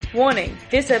Warning,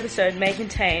 this episode may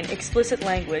contain explicit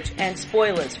language and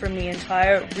spoilers from the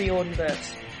entire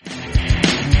Riordanverse.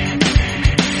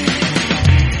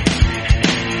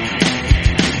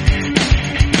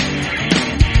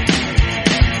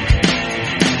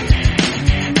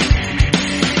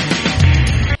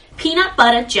 Peanut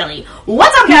butter jelly.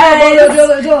 What's up, guys? Peanut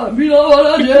butter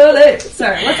jelly.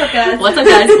 Sorry, what's up, guys? What's up,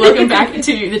 guys? Welcome back to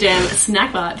the damn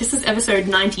snack bar. This is episode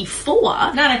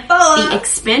 94. 94. The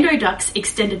Expando-Duck's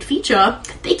extended feature.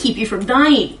 They keep you from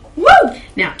dying. Woo!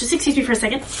 Now, just excuse me for a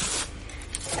second.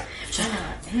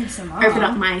 ASMR. Open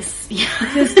up my...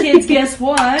 Because kids, guess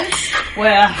what?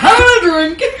 We're having a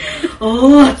drink.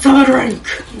 Let's have a drink.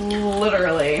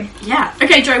 Literally. Yeah.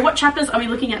 Okay, Joe, what chapters are we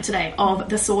looking at today of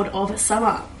The Sword of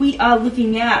Summer? We are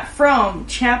looking at from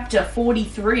chapter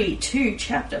 43 to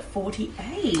chapter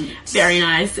 48. Very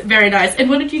nice. Very nice. And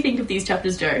what did you think of these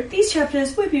chapters, Joe? These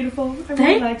chapters were beautiful. I They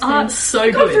really liked are them. so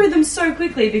I got good. through them so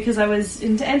quickly because I was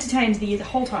entertained the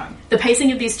whole time. The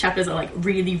pacing of these chapters are like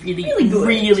really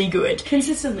good.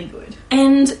 Consistently good.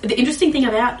 And the interesting thing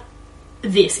about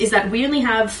this is that we only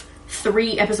have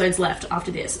 3 episodes left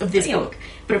after this, of this book.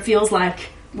 But it feels like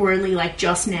we're only like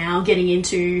just now getting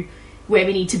into where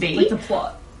we need to be. Like the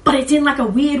plot. But it's in like a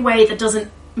weird way that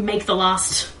doesn't make the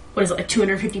last, what is it, like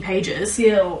 250 pages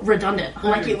feel redundant.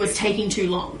 Like it was taking too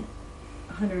long.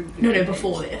 150 No, pages.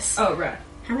 before this. Oh, right.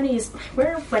 How many is...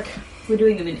 We're like... We're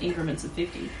doing them in increments of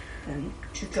 50. And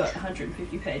we've got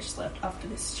 150 pages left after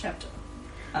this chapter.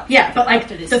 Yeah, but like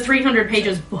after this. the 300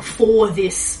 pages before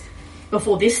this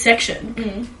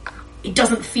section, it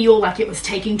doesn't feel like it was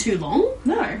taking too long.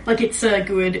 No. Like it's a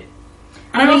good...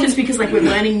 I don't know if it's because like we're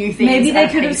learning new things. Maybe they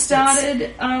at could have pace that's-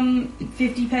 started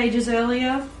 50 pages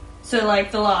earlier. So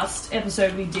like the last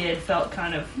episode we did felt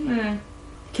kind of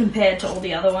compared to all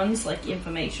the other ones, like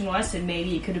information wise, so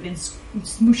maybe it could have been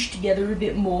smooshed together a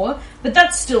bit more. But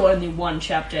that's still only one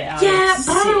chapter out Yeah, of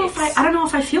but 6. I don't know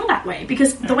if I feel that way,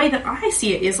 because the way that I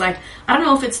see it is like, I don't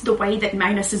know if it's the way that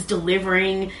Magnus is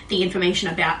delivering the information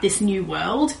about this new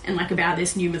world and like about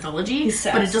this new mythology, He's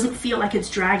sass. but it doesn't feel like it's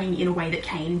dragging in a way that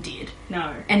Cain did.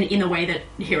 No. And in a way that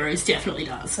Heroes definitely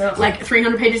does. Ugh. Like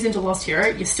 300 pages into Lost Hero,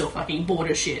 you're still fucking bored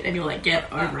as shit, and you're like,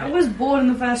 get over I it. was bored in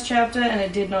the first chapter and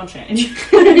it did not change.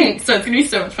 So it's gonna be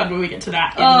so much fun when we get to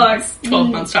that in 12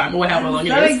 months time or however long it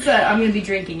That is. makes sense. I'm going to be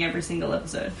drinking every single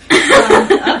episode.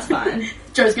 That's fine.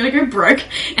 Joe's gonna go broke,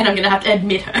 and I'm gonna have to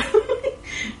admit her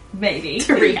Maybe.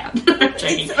 to rehab. I'm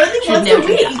joking. It's only She'd once never a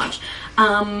drink that week. much.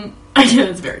 Yeah,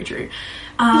 that's very true.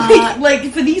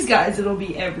 Like, for these guys, it'll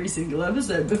be every single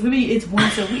episode, but for me, it's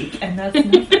once a week, and that's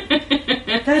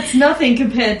nothing. That's nothing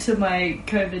compared to my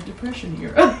COVID depression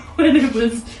era, when it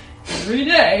was every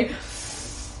day.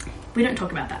 We don't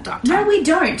talk about that dark time. No, we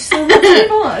don't, so let's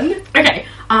move on. Okay,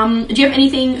 do you have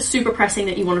anything super pressing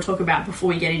that you want to talk about before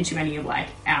we get into any of, like,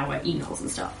 our emails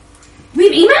and stuff? We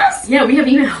have emails? Yeah, we have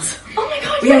emails. Oh my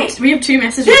god, We have 2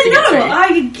 messages Yeah, to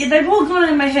get no, they've all gone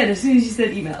in my head as soon as you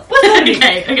said emails.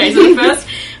 through. Okay, so the first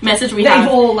message we have...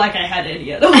 They've all, like I had it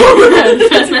yet. The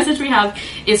first message we have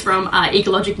is from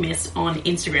Ecologic Mist on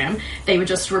Instagram. They were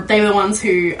the ones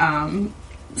who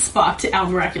sparked our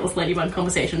miraculous ladybug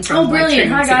conversation from brilliant.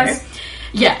 Like 2 months Hi, ago. guys.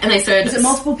 Yeah, and they said... Is it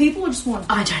multiple people or just one?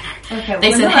 I don't know. Okay, They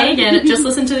well, said, no. hey again, just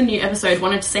listened to the new episode,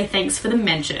 wanted to say thanks for the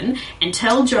mention, and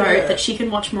tell Jo that she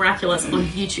can watch Miraculous on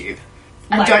YouTube.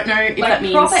 I don't know if that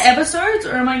means... proper episodes,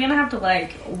 or am I going to have to,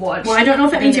 like, watch... Well, I don't know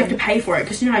if that means you have to pay for it,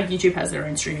 because you know how YouTube has their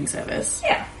own streaming service.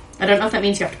 Yeah. I don't know if that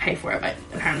means you have to pay for it, but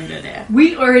apparently they're there.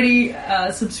 We already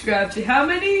subscribed to how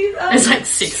many? There's like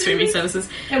 6 streaming services.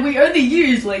 And we only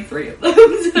used like 3 of them.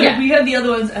 So Yeah. we have the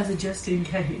other ones as a just in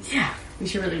case. Yeah. We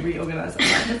should really reorganize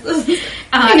that.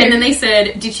 And then they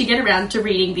said, did she get around to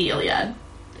reading the Iliad?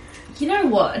 You know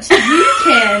what? You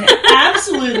can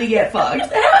absolutely get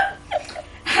fucked.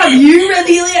 Have you read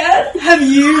the Iliad? Have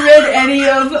you read any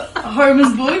of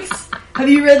Homer's books? Have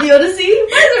you read the Odyssey?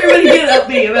 Why does everybody get at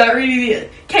me about reading the Iliad?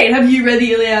 Kate, have you read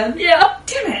the Iliad? Yeah.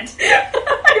 Damn it.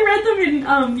 I read them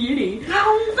in uni. No,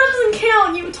 that doesn't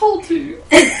count. You were told to.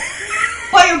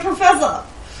 By your professor.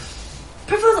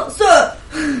 Professor, sir.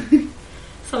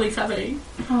 Something's happening.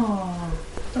 Oh,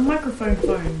 the microphone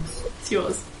phones. It's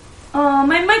yours. Oh,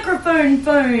 my microphone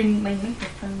phone. My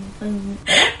microphone phone.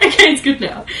 Okay, it's good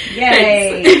now.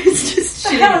 Yay. Thanks. It's just The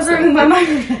shitting hell is wrong with my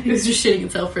microphone? It was just shitting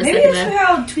itself for a Maybe second that's there.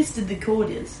 how twisted the cord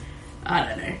is. I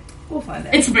don't know. We'll find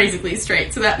out. It's basically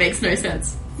straight, so that makes no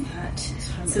sense.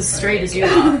 It's as straight as you are.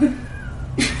 are.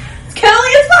 It's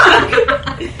curly as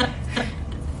fuck!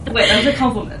 Wait, that was a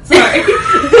compliment. Sorry.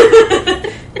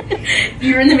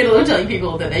 You're in the middle of telling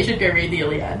people that they should go read the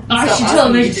Iliad. I Stop should tell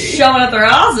them asking they you should to. show out their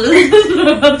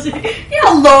asses. You know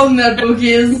how long that book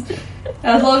is.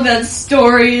 how long that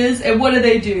story is, and what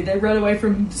do? They run away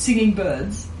from singing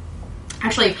birds.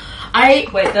 Actually,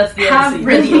 Wait, that's the have Odyssey.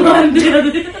 read the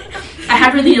Iliad. I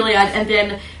have read the Iliad, and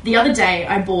then the other day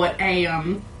I bought a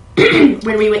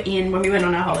when we went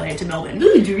on our holiday to Melbourne.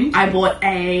 Ooh, I bought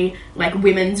a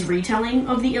women's retelling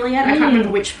of the Iliad. I can't remember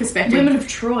which perspective. Women of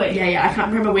Troy. Yeah. I can't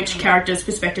remember which character's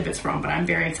perspective it's from, but I'm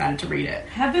very excited to read it.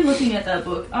 Have been looking at that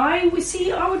book. I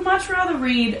would much rather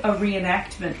read a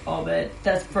reenactment of it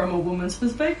that's from a woman's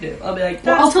perspective. I'll be like,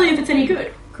 well, I'll tell you if it's any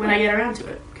good when I get around to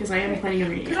it, because I am planning on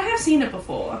reading it. Because I have seen it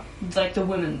before, like the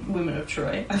women of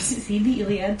Troy. I've seen the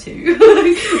Iliad too.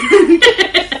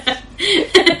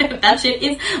 That shit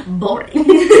is boring.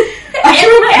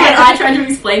 I tried to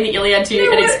explain the Iliad to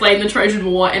you and explain the Trojan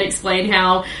War and explain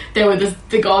how there were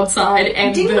the god side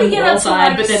and the moral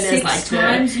side, but then there's six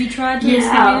times you tried to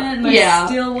explain it, and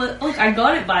still look, I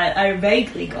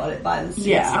vaguely got it by the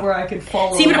six where I could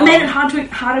follow. See, but it made it harder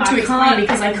to explain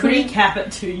because I couldn't recap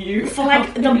it to you. For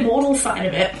the mortal side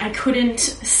of it, I couldn't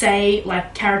say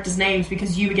characters' names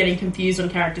because you were getting confused on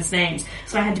characters' names.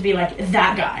 So I had to be like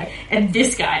that guy and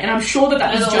this guy, and I'm sure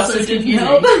that was just as confusing.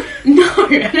 Help. No,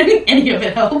 I don't think any of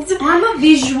it helped. I'm a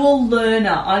visual learner.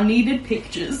 I needed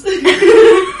pictures.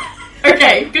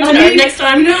 Okay, good to know. Next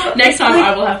time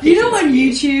I will have pictures. You know on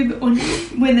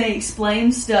YouTube, when they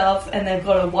explain stuff and they've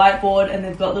got a whiteboard and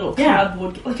they've got little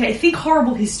cardboard... Okay, think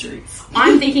horrible histories.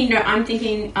 I'm thinking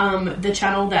the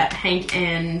channel that Hank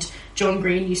and John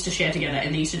Green used to share together,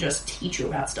 and they used to just teach you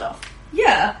about stuff.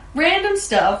 Yeah, random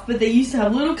stuff, but they used to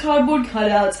have little cardboard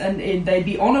cutouts and they'd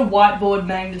be on a whiteboard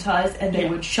magnetized and they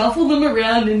would shuffle them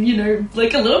around and,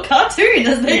 like a little cartoon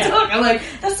as they talk. I'm like,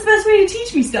 that's the best way to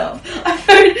teach me stuff.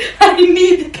 I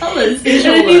need the colours, and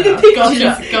I need the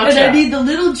pictures, gotcha. and I need the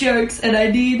little jokes, and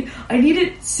I need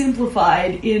it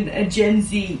simplified in a Gen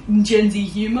Z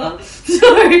humour.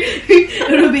 So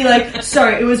it'll be like,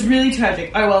 sorry, it was really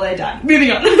tragic. Oh, well, they died.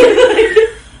 Moving on.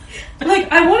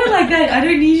 I want it like that. I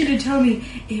don't need you to tell me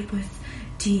it was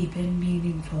deep and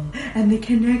meaningful and the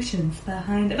connections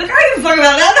behind it. I don't give a fuck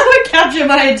about that. That would capture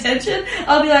my attention.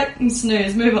 I'll be like,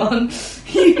 snooze, move on.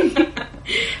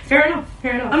 Fair enough.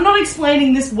 I'm not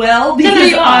explaining this well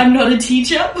because I'm not a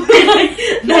teacher. You're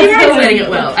explaining it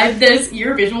well.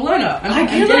 You're a visual learner. I'm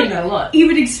getting that a lot.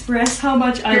 Even express how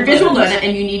much You're a visual learner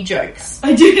and you need jokes.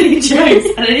 I do need jokes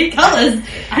and I need colours.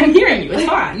 I'm hearing you. It's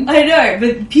fine. I know,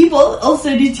 but people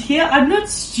also need to hear. I'm not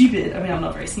stupid. I mean, I'm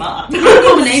not very smart. I'm a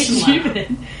combination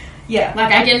stupid. Yeah.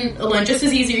 I can learn just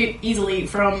as easily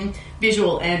from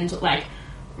visual and,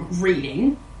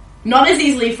 reading. Not as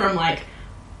easily from,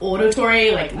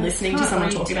 auditory, listening to someone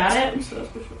talk about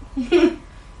it.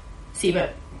 See,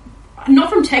 but not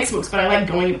from textbooks, but I like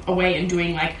going away and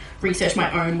doing research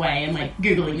my own way and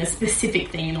Googling the specific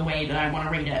thing in the way that I want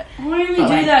to read it. I only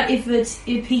do that if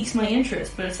it piques my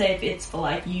interest, but say if it's for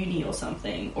uni or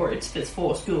something, or if it's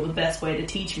for school, the best way to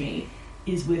teach me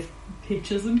is with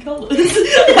pictures and colours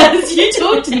as you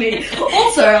talk to me.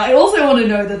 Also, I also want to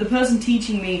know that the person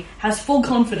teaching me has full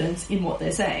confidence in what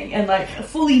they're saying and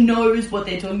fully knows what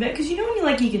they're talking about, because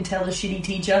when you can tell a shitty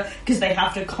teacher because they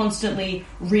have to constantly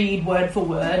read word for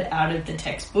word out of the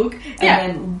textbook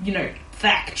and then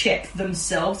fact check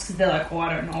themselves because they're like,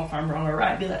 I don't know if I'm wrong or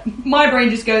right. Be like, my brain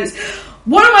just goes,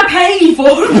 what am I paying you for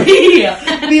to be here?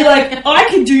 Be like, I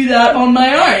could do that on my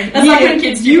own. That's like when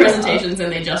kids do presentations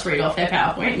and they just read off their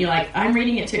PowerPoint and you're like, I'm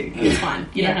reading it too. It's fine.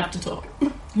 You don't have to talk.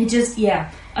 It just,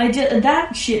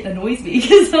 that shit annoys me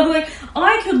because I'm like,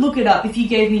 I could look it up if you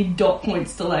gave me dot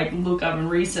points to look up and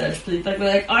research, please.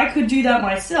 I could do that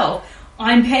myself.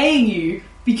 I'm paying you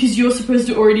because you're supposed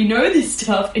to already know this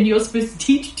stuff and you're supposed to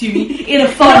teach it to me in a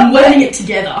fun way. Learning it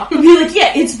together. Be like,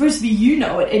 yeah, it's supposed to be you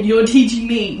know it and you're teaching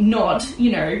me, not,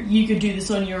 you could do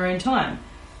this on your own time.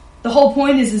 The whole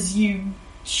point is you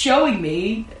showing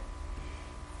me...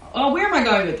 Oh, where am I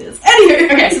going with this?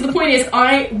 Anywho, okay, so the point is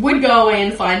I would go away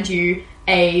and find you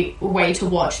a way to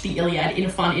watch the Iliad in a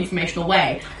fun, informational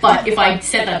way. But if I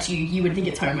said that to you, you would think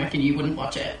it's homework and you wouldn't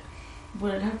watch it.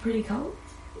 Would it have pretty colours?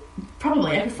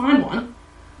 Probably, I could find one.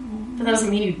 But that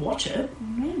doesn't mean you'd watch it.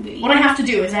 Maybe. What I have to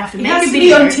do is I have to make a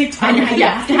video on TikTok. I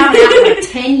have to have it out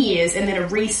for 10 years and then a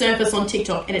resurface on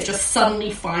TikTok and it just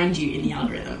suddenly finds you in the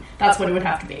algorithm. That's what it would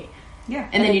have to be. Yeah.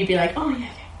 And then you'd be like, oh yeah,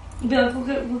 okay. You'd be like,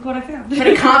 look what I found. But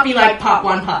it can't be part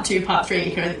 1, part 2, part 3.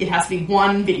 It has to be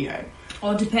one video.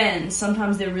 Or it depends.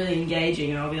 Sometimes they're really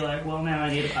engaging and I'll be like, well, now I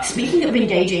need a part 2. Speaking of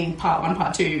engaging, part 1,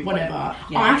 part 2, whatever,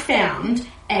 I found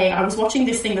I was watching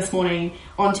this thing this morning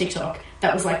on TikTok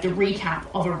that was like the recap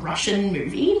of a Russian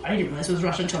movie. I didn't realise it was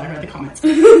Russian until I read the comments.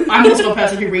 I'm also a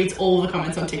person who reads all the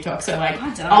comments on TikTok, so like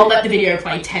I'll let the video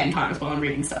play 10 times while I'm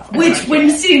reading stuff. Which, when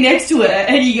you're sitting next to it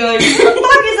and you go, what the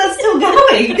fuck is that still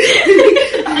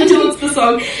going? Until it's the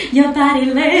song, your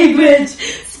body language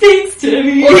speaks to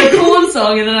me. Or a corn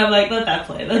song, and then I'm like, let that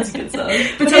play. That's a good song.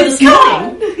 But so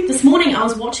this morning I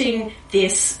was watching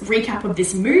this recap of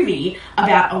this movie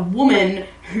about a woman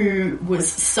who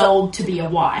was sold to be a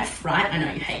wife, right? I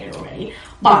know you hate it already.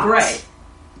 But great.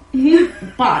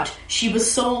 But she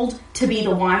was sold to be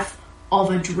the wife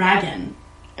of a dragon.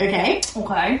 Okay?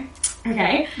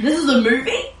 Okay. This is a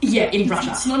movie? Yeah, in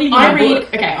Russia. It's not even a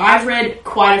book. Okay, I've read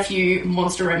quite a few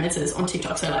monster romances on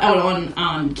TikTok, so like,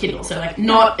 on Kindle, so like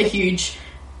not a huge,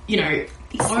 you know,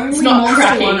 it's not monster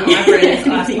cracking. one I've read is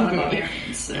anything Last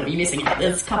good. So you're missing it.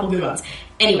 There's a couple good ones.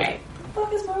 Anyway. What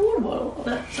the fuck is my water bottle?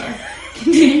 Oh, sorry.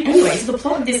 Anyway, so the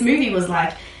plot of this movie was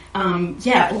like,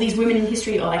 all these women in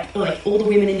history, or like all the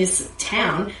women in this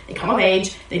town, they come of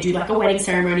age, they do like a wedding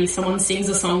ceremony, someone sings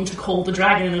a song to call the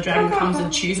dragon, and the dragon comes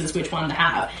and chooses which one to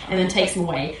have, and then takes them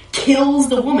away, kills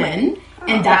the woman,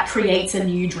 and that creates a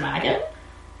new dragon.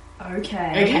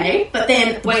 Okay, but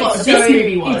then the plot of this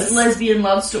movie was... It's lesbian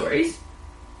love stories?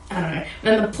 I don't know.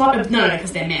 Then the plot of... No,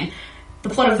 because they're men. The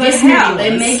plot of this movie was...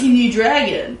 They're making new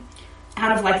dragon?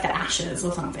 Out of like the ashes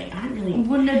or something. I don't really...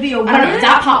 Wouldn't it be a I don't know.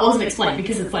 That part wasn't explained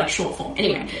because it's like short form.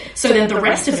 Anyway, so then the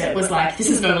rest of it was like... This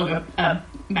is no longer a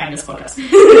Magnus podcast.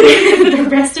 The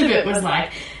rest of it was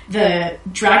like... The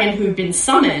dragon who'd been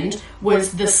summoned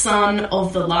was the son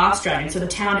of the last dragon. So the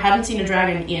town hadn't seen a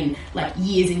dragon in like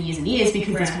years and years and years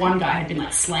because this one guy had been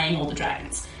like slaying all the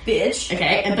dragons. Bitch.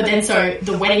 Okay, but then so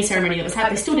the wedding ceremony that was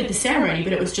happening, they still did the ceremony,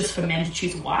 but it was just for men to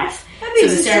choose a wife. So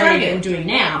the ceremony that we're doing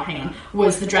now,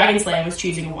 was the dragon slayer was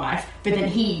choosing a wife, but then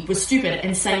he was stupid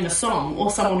and sang the song,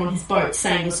 or someone on his boat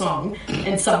sang the song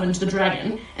and summoned the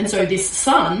dragon. And so this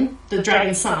son, the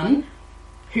dragon's son,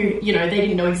 who, you know, they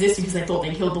didn't know existed because they thought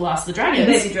they killed the last of the dragons.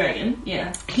 The baby dragon,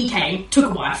 yeah. He came,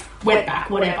 took a wife, went back,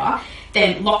 whatever,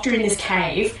 then locked her in this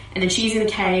cave, and then she's in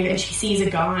the cave and she sees a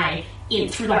guy in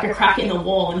through like a crack in the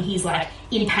wall, and he's like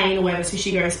in pain or whatever, so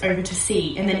she goes over to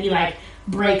see, and then he like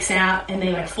breaks out and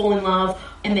they like fall in love,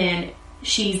 and then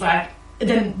she's like,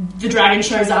 then the dragon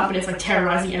shows up and it's like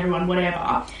terrorizing everyone,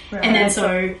 whatever. Right. And then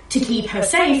so to keep her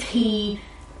safe, he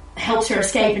helps her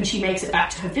escape and she makes it back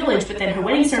to her village, but then her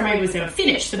wedding ceremony was never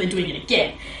finished, so they're doing it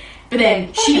again. But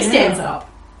then she stands up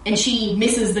and she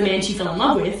misses the man she fell in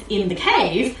love with in the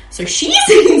cave, so she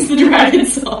sings the dragon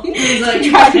song. Like, the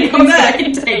dragon comes back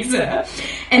and takes her.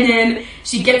 And then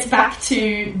she gets back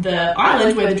to the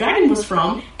island where the dragon was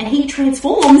from, and he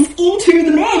transforms into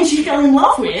the man she fell in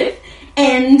love with.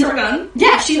 And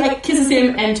yeah, she like kisses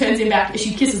him and turns him back.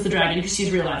 She kisses the dragon because she's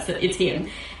realised that it's him,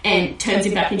 and turns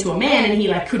him back into a man. And he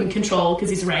like couldn't control because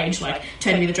his rage like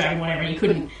turned him into the dragon, whatever. And he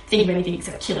couldn't think of anything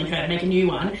except killing her to make a new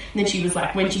one. And then she was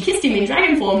like, when she kissed him in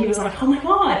dragon form, he was like, "Oh my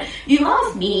god, you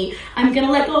love me! I'm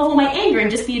gonna let go of all my anger and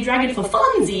just be a dragon for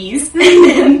funsies." And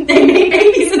then they made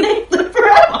babies and they lived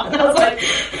forever. And I was like,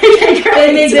 okay, great.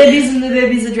 They made babies and the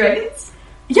babies are dragons.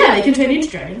 Yeah, they can turn into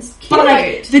dragons. Cute. But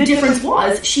like, the difference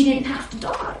was she didn't have to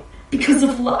die because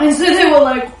of love. And so they were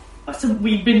like, so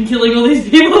we've been killing all these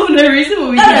people for no reason?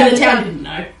 Or no, the town didn't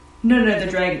know. No, the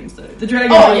dragons though. The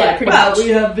dragons were like, wow, we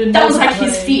have been... That was like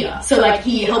his fear. So like,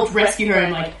 he helped rescue her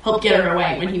and like, helped get her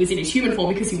away when he was in his human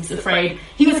form because he was afraid.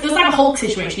 It was like a Hulk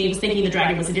situation. He was thinking the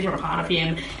dragon was a different part of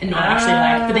him and not actually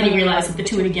like... But then he realised that the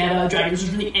two were together, the dragon was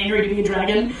just really angry to be a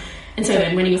dragon. And so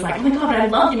then when he was like, oh my god, but I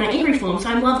loved in my angry form, so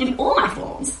I'm loved in all my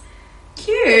forms.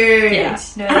 Cute. Yeah.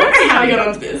 No, I don't know how we got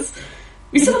onto this.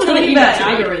 We still have another email.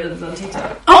 Algorithms on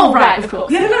TikTok. Oh, right, of course.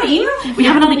 We have another email? We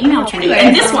have another email train. Anyway,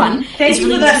 and this one... Thank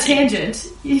you for that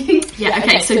tangent. Yeah,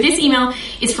 okay, so this email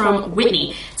is from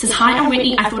Whitney. It says, "Hi, I'm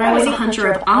Whitney. I thought I was a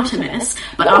hunter of Artemis,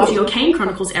 but after your Kane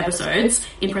Chronicles episodes,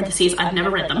 in parentheses, I've never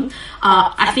read them,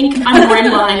 I think I'm more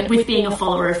in line with being a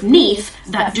follower of Neith,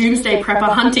 that doomsday prepper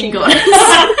hunting goddess."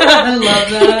 I love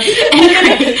that.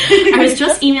 Anyway, I was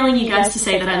just emailing you guys to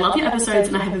say that I love your episodes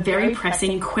and I have a very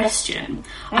pressing question.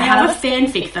 I have a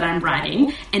fanfic that I'm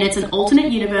writing, and it's an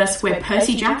alternate universe where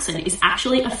Percy Jackson is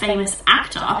actually a famous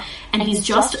actor, and he's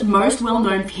just most well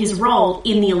known for his role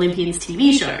in the Olympians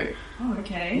TV show. Oh,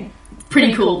 okay.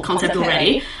 Pretty cool concept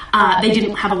already. They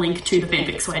didn't have a link to the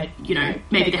fanfic, so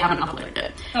maybe they haven't uploaded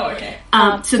it. Oh, okay.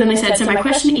 So then they said, so my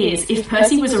question is, if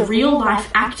Percy was a real-life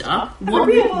actor,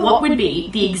 what would be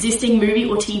the existing movie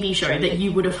or TV show that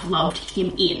you would have loved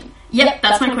him in? Yep,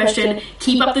 that's my question.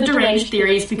 Keep up the deranged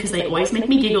theories because they always make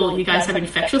me giggle. You guys have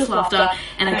infectious laughter,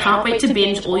 and I can't wait to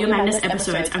binge all your Magnus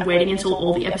episodes. I'm waiting until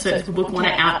all the episodes for book 1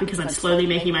 are out because I'm slowly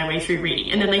making my way through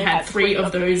reading. And then they had 3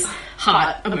 of those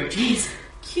heart emojis.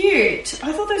 Cute.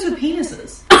 I thought those were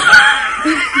penises.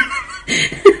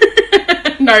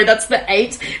 No, that's the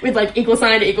 8 with like equal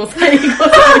sign, equal sign, equal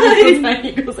sign, equal sign,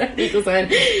 equal sign, equal sign,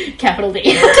 capital D.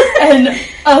 And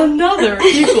another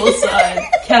equal sign,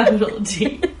 capital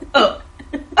D. Oh,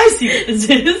 I see what this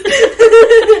is.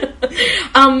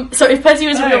 So if Percy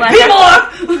was a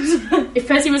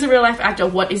real life actor,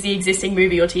 what is the existing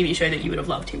movie or TV show that you would have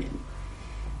loved him in?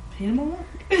 Peter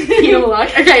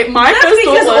Okay, my That's first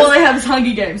thought because was... all I have is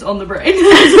Hunger Games on the brain.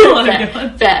 That's all I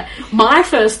got. Fair. My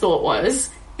first thought was,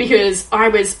 because I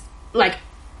was, like,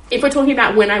 if we're talking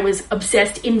about when I was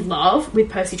obsessed in love with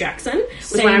Percy Jackson,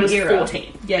 was when I was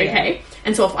 14. Yeah, okay? Yeah.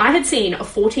 And so if I had seen a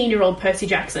 14-year-old Percy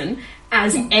Jackson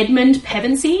as Edmund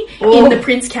Pevensey in the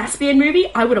Prince Caspian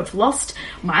movie, I would have lost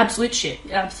my absolute shit.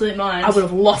 Absolute mind. I would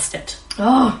have lost it.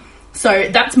 Oh. So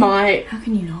that's my... How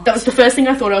can you not? That was the first thing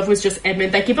I thought of, was just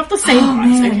Edmund. They give up the same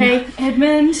vibes, okay?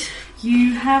 Edmund,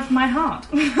 you have my heart.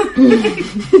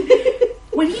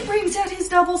 When he brings out his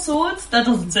double swords, that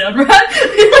doesn't sound right.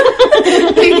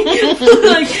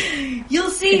 Like, you'll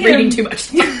see him reading too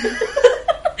much.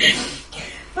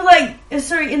 But like,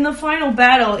 sorry, in the final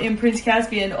battle in Prince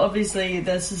Caspian, obviously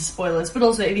there's some spoilers, but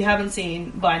also if you haven't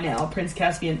seen by now Prince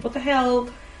Caspian, what the hell?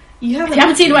 If you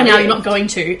haven't seen it by now, you're not going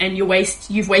to, and you've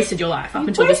wasted your life up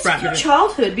until this right your moment.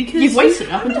 childhood because you've wasted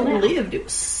it up until now. Lived. It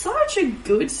was such a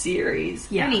good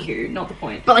series. Yeah. Anywho, not the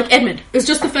point. But like Edmund, it was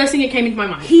just the first thing that came into my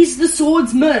mind. He's the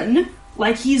swordsman.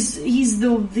 Like he's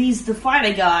the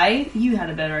fighter guy. You had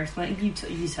a better explanation. You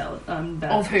tell it.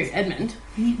 Of who? Edmund.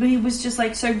 But he was just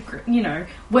like so. You know,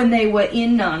 when they were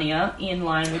in Narnia, in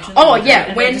Lion Witch.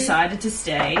 And when they decided to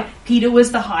stay, Peter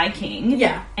was the High King.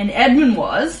 Yeah, and Edmund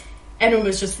was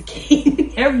just the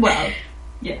king. Well,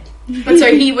 yeah. But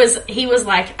so he was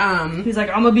like, he's like,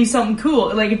 I'm gonna be something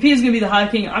cool. Like, if Peter's gonna be the High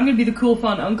King, I'm gonna be the cool,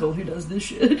 fun uncle who does this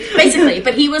shit. Basically,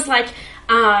 but he was like,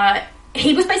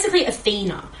 he was basically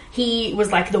Athena. He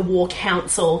was like the war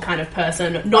council kind of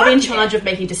person, not in charge of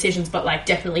making decisions, but like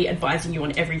definitely advising you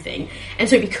on everything. And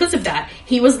so because of that,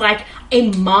 he was like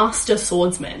a master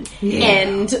swordsman. Yeah.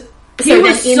 And he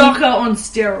was soccer on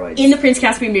steroids. In the Prince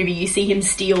Caspian movie, you see him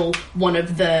steal one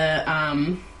of the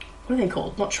what are they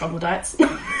called? Not troglodytes.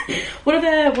 What are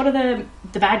the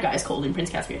bad guys called in Prince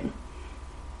Caspian?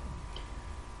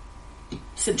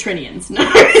 Centrinians. No.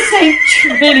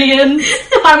 Centrinians.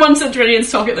 I'm on Centrinians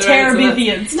talk at the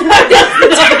Terabithians.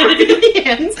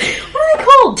 Terabithians. What are they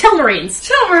called? Telmarines.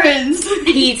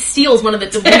 He steals one of the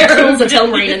kills a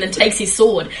Telmarine and then takes his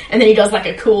sword, and then he does like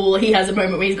he has a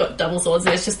moment where he's got double swords,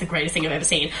 and it's just the greatest thing I've ever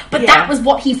seen. But that was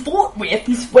what he fought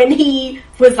with when he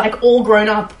was like all grown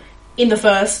up in the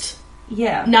first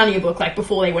Narnia book, like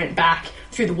before they went back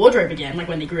through the wardrobe again, like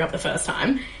when they grew up the first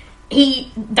time.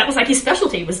 That was like his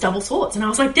specialty, was double swords, and I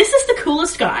was like, this is the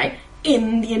coolest guy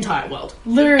in the entire world.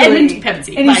 Literally. Edmund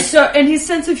Pevensey. And and his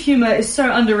sense of humour is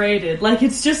so underrated. Like,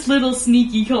 it's just little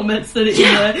sneaky comments that are in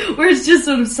there, where it's just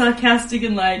sort of sarcastic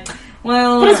and like,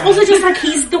 well... But it's also just like,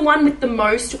 he's the one with the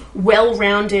most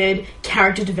well-rounded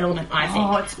character development, I think.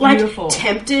 Oh, it's beautiful. Like,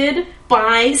 tempted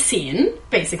by sin,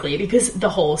 basically, because the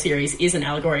whole series is an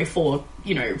allegory for,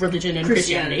 you know, religion and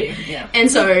Christianity. Yeah. And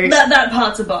so... That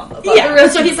part's a bummer. Yeah,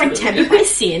 so he's like tempted by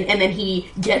sin, and then he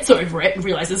gets over it and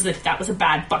realises that was a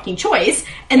bad fucking choice,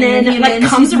 and then like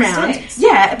comes around. Mistakes.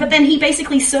 Yeah, but then he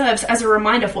basically serves as a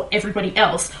reminder for everybody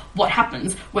else what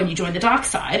happens when you join the dark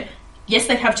side. Yes,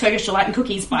 they have Turkish delight and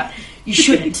cookies, but you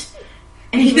shouldn't.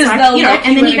 And he was like, you know,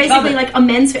 and then he basically like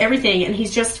amends for everything, and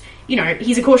he's just, you know,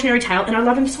 he's a cautionary tale, and I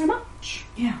love him so much.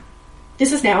 Yeah.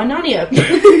 This is now a Narnia.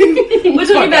 We're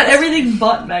talking about everything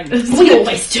but Magnus. We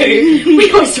always do.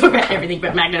 We always talk about everything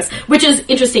but Magnus, which is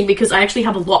interesting because I actually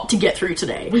have a lot to get through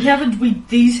today.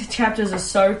 These chapters are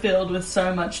so filled with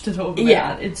so much to talk about.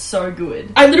 Yeah. It's so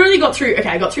good. I literally got through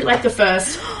like the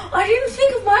first... I didn't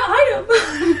think of my item.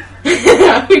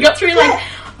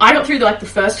 I got through like the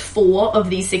first 4 of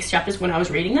these 6 chapters when I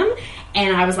was reading them,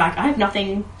 and I was like, I have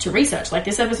nothing to research. Like,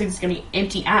 this episode is going to be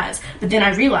empty as. But then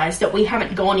I realised that we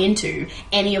haven't gone into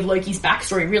any of Loki's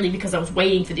backstory, really, because I was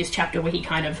waiting for this chapter where he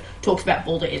kind of talks about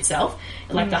Balder itself,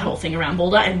 like the whole thing around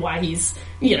Balder and why he's,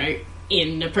 you know,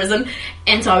 in a prison.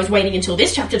 And so I was waiting until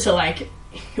this chapter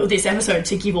this episode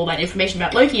to give all that information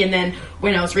about Loki, and then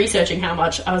when I was researching how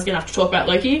much I was going to have to talk about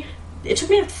Loki, it took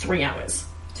me like 3 hours.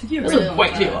 It was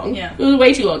way too long. Yeah. It was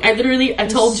way too long. I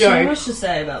told Joe, so much to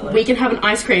say about Loki. We can have an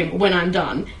ice cream when I'm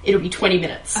done. It'll be 20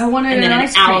 minutes. I wanted and then an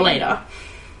ice hour cream. later.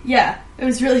 Yeah, it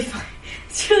was really fun.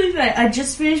 It's really fun. I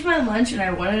just finished my lunch and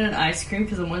I wanted an ice cream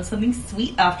because I wanted something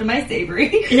sweet after my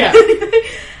savory. Yeah.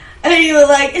 And you were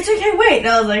like, it's okay, wait. And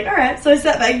I was like, alright. So I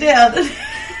sat back down.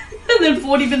 And then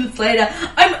 40 minutes later,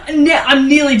 I'm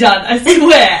nearly done, I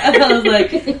swear. And I was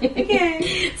like,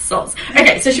 okay. Soz.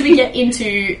 Okay, so should we get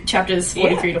into chapters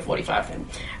 43 to 45 then?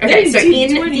 Okay, so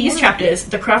in these chapters,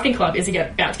 the crafting club is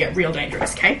about to get real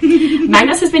dangerous, okay?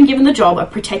 Magnus has been given the job of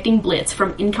protecting Blitz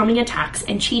from incoming attacks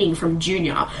and cheating from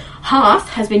Junior. Hearth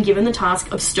has been given the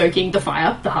task of stoking the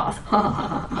fire, the hearth.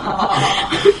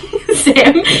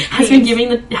 Sam has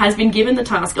been given the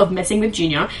task of messing with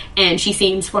Junior, and she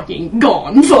seems fucking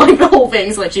gone for like the whole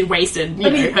thing, so like she wasted,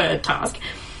 her task.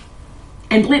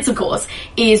 And Blitz, of course,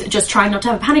 is just trying not to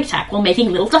have a panic attack while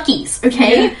making little duckies,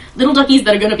 okay? Yeah. Little duckies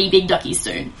that are going to be big duckies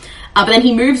soon. But then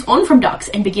he moves on from ducks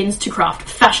and begins to craft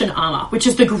fashion armor, which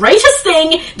is the greatest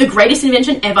thing, the greatest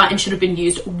invention ever, and should have been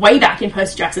used way back in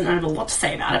Percy Jackson. I have a lot to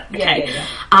say about it, okay? Yeah.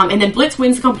 And then Blitz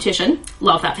wins the competition.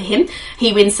 Love that for him.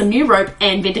 He wins some new rope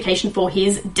and vindication for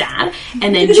his dad.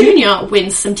 And then Junior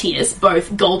wins some tears,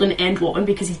 both golden and dwarven,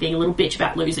 because he's being a little bitch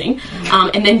about losing.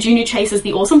 And then Junior chases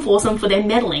the awesome foursome for their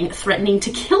meddling, threatening to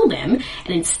kill them.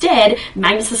 And instead,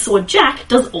 Magnus' sword Jack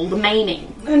does all the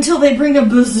maiming. Until they bring a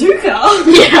bazooka.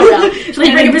 Yeah, well, so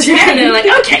they bring a bazooka and they're like,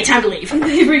 okay, time to leave. And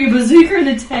they bring a bazooka and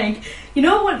a tank. You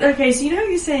know what? Okay, so you know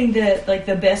you're saying that like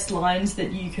the best lines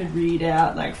that you could read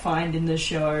out, like find in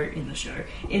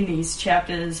these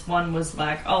chapters. One was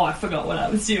like, "Oh, I forgot what I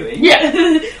was doing."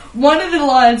 Yeah. One of the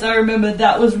lines I remember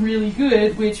that was really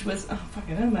good, which was, oh fuck,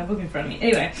 I don't have my book in front of me.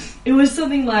 Anyway, it was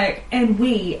something like, "And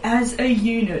we, as a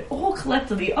unit, all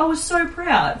collectively, I was so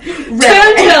proud." Ran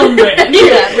away.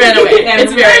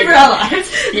 It's very good.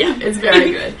 Yeah, it's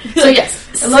very good. So yes.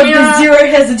 I love the zero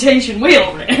hesitation. We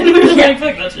all ran. We were like,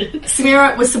 fuck that shit.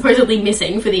 Samira was supposedly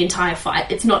missing for the entire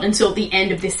fight. It's not until the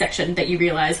end of this section that you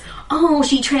realise, oh,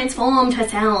 she transformed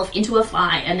herself into a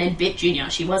fly and then bit Junior.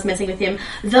 She was messing with him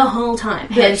the whole time.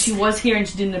 Yeah, she was here and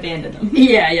she didn't abandon him.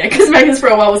 Yeah, because Magnus for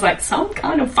a while was like, some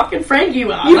kind of fucking friend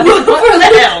you are. What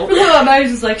the hell?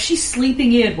 Magnus was like, she's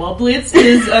sleeping in while Blitz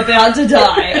is about to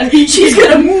die. She's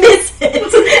gonna miss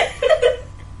it.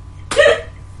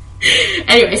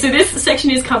 Anyway, so this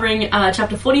section is covering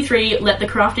chapter 43, Let the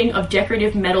Crafting of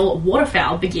Decorative Metal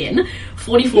Waterfowl Begin.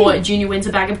 44, Junior wins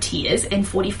a bag of tears. And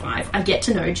 45, I get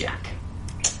to know Jack.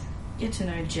 Get to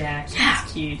know Jack. Yeah.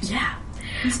 He's cute. Yeah.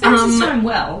 He spends his time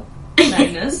well,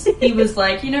 Magnus. He was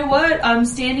like, you know what? I'm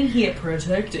standing here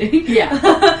protecting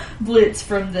Blitz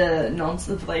from the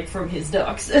nonsense, like from his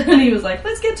ducks. And he was like,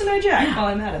 let's get to know Jack while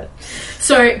I'm at it.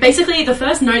 So basically, the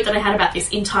first note that I had about this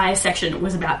entire section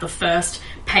was about the first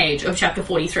page of chapter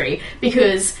 43,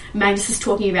 because Magnus is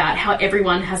talking about how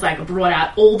everyone has like brought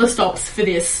out all the stops for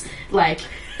this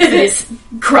this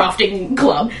crafting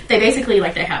club. They basically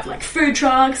they have like food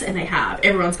trucks, and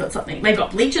everyone's got something. They've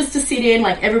got bleachers to sit in,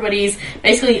 like everybody's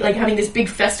basically like having this big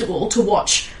festival to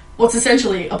watch what's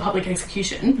essentially a public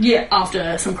execution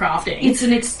after some crafting. It's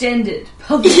an extended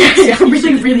public execution. A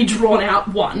really, really drawn out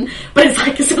one, but it's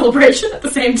like a celebration at the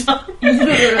same time.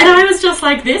 And I was just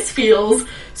like, this feels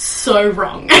so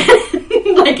wrong.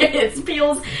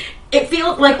 It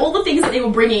feels like all the things that they were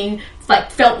bringing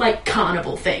felt like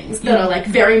carnival things that are like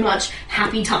very much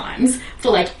happy times for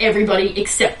like everybody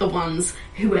except the ones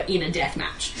who were in a death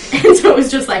match. And so it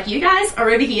was just like, you guys are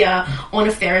over here on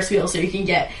a Ferris wheel so you can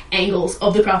get angles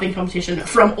of the crafting competition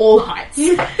from all heights.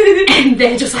 And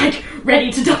they're just like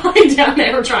ready to die down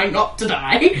there or trying not to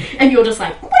die. And you're just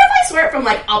like, what if I saw it from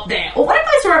like up there? Or what if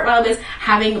I saw it while I was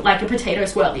having like a potato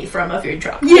swirly from a food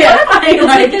truck? Yeah, it's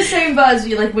like the same buzz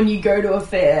you like when you go to a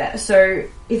fair. So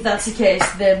if that's the case,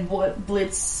 then what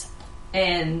Blitz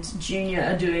and Junior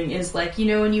are doing is like, you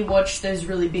know when you watch those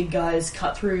really big guys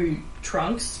cut through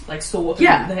trunks, like saw, they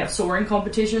have soaring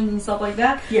competitions and stuff like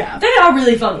that. Yeah, they are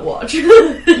really fun to watch.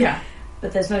 Yeah,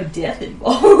 but there's no death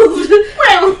involved.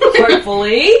 Well,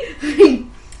 hopefully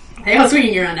they are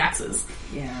swinging around axes.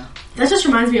 Yeah, that just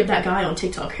reminds me of that guy on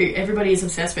TikTok who everybody is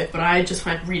obsessed with, but I just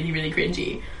find really, really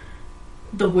cringy.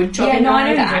 The wood chopping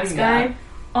guy, the axe guy.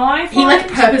 He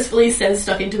like purposefully says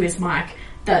stuff into his mic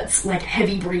that's like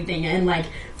heavy breathing and like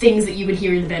things that you would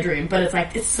hear in the bedroom, but it's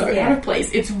like, it's so out of place.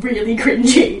 It's really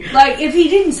cringy. Like, if he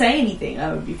didn't say anything,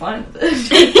 I would be fine with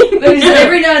it. But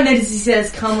every now and then he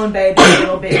says, come on baby, a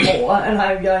little bit more, and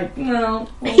I'm like, no.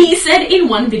 Well, he said in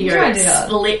one video,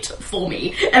 split for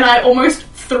me, and I almost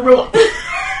threw up.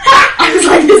 I was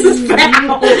like, this is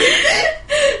foul. When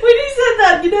he said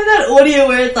that, you know that audio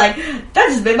where it's like, that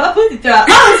just made my pussy throw up.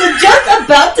 I was just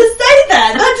about to say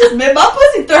that. That just made my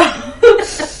pussy throw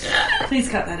up. Please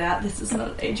cut that out. This is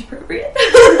not age appropriate.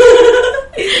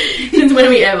 Since when are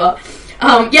we ever?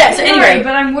 Yeah, so anyway. No,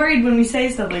 but I'm worried when we say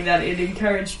stuff like that, it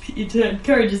encourages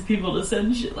people to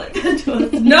send shit like that to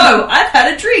us. No, I've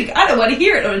had a drink. I don't want to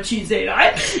hear it on a Tuesday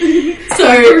night. So,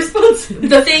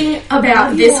 the thing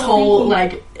about this whole,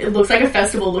 like, it looks like a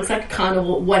festival, looks like a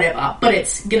carnival, whatever, but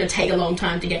it's gonna take a long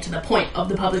time to get to the point of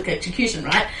the public execution,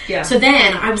 right? Yeah. So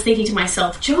then, I was thinking to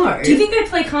myself, Joe... Do you think they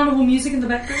play carnival music in the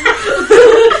background?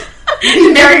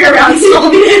 The merry-go-round song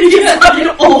is fucking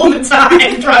all the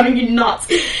time, driving you nuts.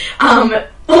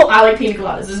 Oh, I like pina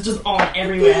coladas. It's just on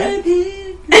everywhere.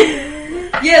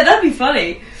 Yeah, that'd be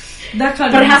funny. That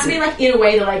kind but of it has to be like in a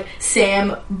way that like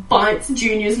Sam bites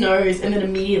Junior's nose and then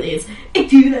immediately is,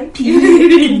 if you like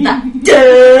pina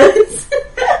coladas.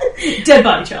 Dead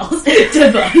body, Charles.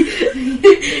 Dead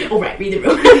body. Alright, read the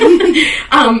room.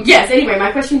 Yes, anyway,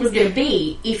 my question was going to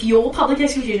be, if your public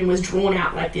execution was drawn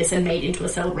out like this and made into a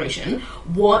celebration,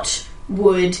 what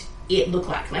would it look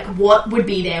like? Like, what would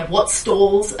be there? What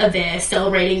stalls are there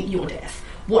celebrating your death?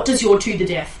 What does your to the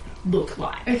death look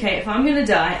like? Okay, if I'm gonna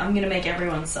die, I'm gonna make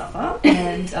everyone suffer,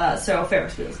 and so a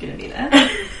Ferris wheel's gonna be there.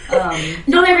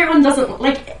 Not everyone doesn't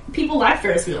like. People like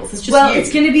Ferris wheels. It's just you.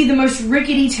 It's gonna be the most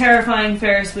rickety, terrifying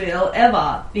Ferris wheel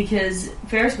ever because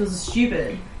Ferris wheels are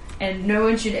stupid. And no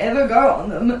one should ever go on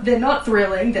them. They're not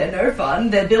thrilling. They're no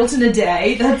fun. They're built in a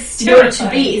day. That's terrifying. You know what it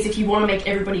should be is if you want to make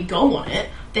everybody go on it,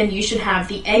 then you should have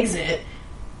the exit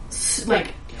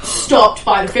like stopped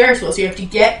by the Ferris wheel. So you have to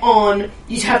get on.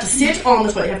 You have to sit on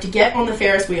the toilet. You have to get on the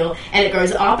Ferris wheel, and it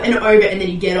goes up and over, and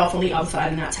then you get off on the other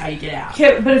side, and that's how you get out.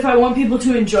 Okay, but if I want people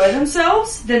to enjoy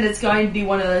themselves, then it's going to be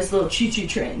one of those little choo-choo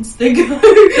trains that go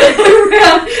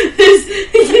around this,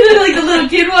 you know, like the little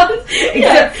kid ones,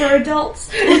 except for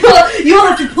adults. You'll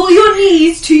have to pull your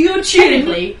knees to your chin.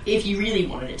 Technically, if you really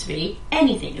wanted it to be,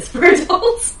 anything is for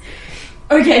adults.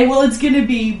 Okay, well, it's going to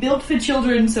be built for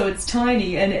children, so it's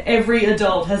tiny, and every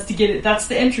adult has to get it. That's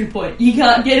the entry point. You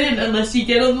can't get in unless you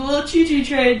get on the little choo-choo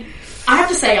train. I have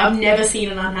to say, I've never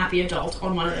seen an unhappy adult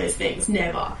on one of those things.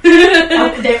 Never.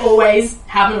 They're always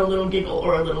having a little giggle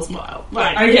or a little smile.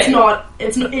 Like, okay.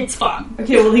 It's fun.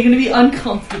 Okay, well, they're going to be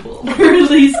uncomfortable for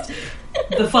at least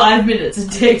the 5 minutes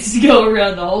it takes to go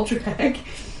around the whole track.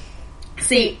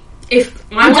 See... If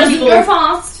I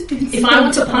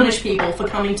want to punish people for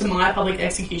coming to my public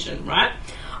execution, right?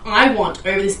 I want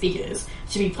over the speakers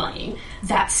to be playing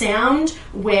that sound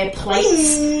where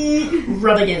plates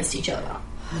rub against each other,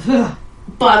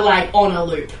 but like on a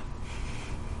loop.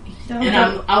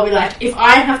 And I'll be like, if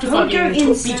I have to fucking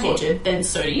be tortured, then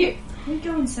so do you. Don't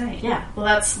go insane. Yeah, well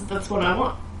that's what I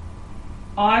want.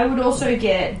 I would also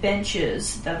get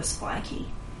benches that are spiky.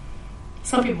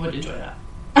 Some people would enjoy that.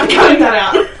 I'm cutting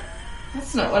that out.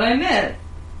 That's not what I meant.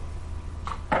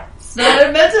 It's not what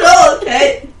I meant at all,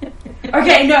 okay?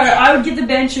 Okay, no, I would get the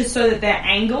benches so that they're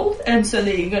angled and so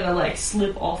that you're gonna, like,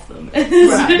 slip off them.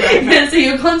 Right. So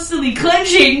you're constantly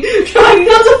clenching, trying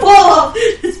not to fall off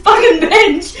this fucking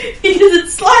bench because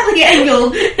it's slightly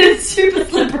angled and it's super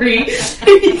slippery.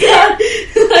 You can't,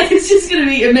 like, it's just gonna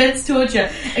be immense torture.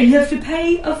 And you have to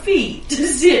pay a fee to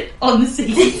sit on the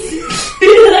seats.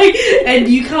 Like, and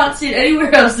you can't sit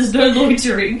anywhere else. There's no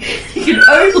loitering. You can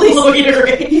only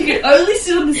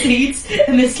sit on the seats,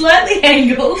 and they're slightly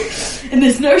angled, and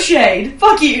there's no shade.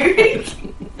 Fuck you. And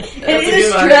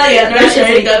in Australia, no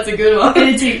shade. That's a good one.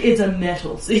 And it's a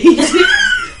metal seat.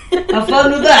 Have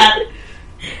fun with that.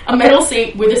 A metal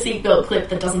seat with a seatbelt clip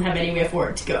that doesn't have anywhere for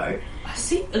it to go.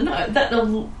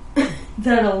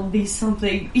 That'll be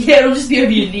something. Yeah, it'll just be over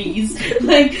your knees.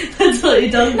 Like, that's what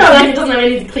it doesn't. No, like, it doesn't have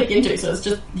anything to click into, so it's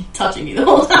just touching you the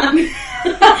whole time.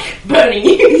 Burning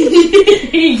you.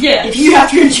 Yeah. If you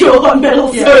have to endure hot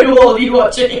metal, so do all of you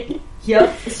watching.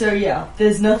 Yep, so yeah,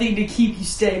 there's nothing to keep you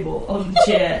stable on the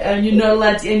chair, and you're not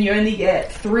allowed to, and you only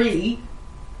get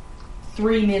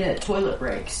 3-minute toilet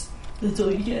breaks. That's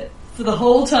all you get. For the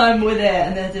whole time we're there,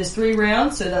 and then there's 3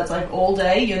 rounds, so that's like all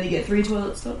day, you only get 3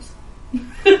 toilet stops.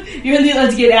 You're only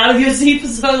allowed to get out of your seat for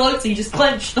so long, so you just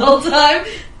clench the whole time.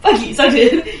 Fuck you, sucked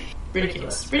in.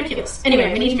 Ridiculous.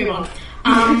 Anyway, we need to move on.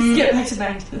 Let's get back to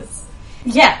Magnus.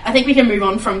 Yeah, I think we can move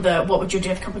on from the what would your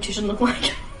death competition look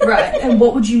like. Right, and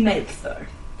what would you make, though?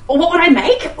 Or what would I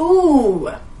make?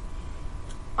 Ooh.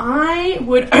 I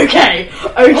would... Okay.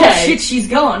 Oh, shit, she's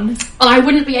gone. I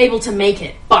wouldn't be able to make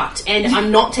it, but... And I'm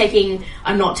not taking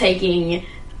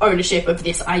ownership of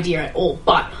this idea at all,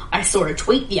 but I saw a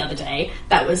tweet the other day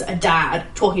that was a dad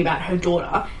talking about his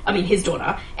daughter,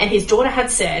 and his daughter had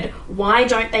said, why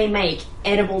don't they make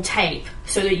edible tape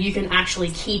so that you can actually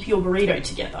keep your burrito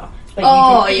together, but you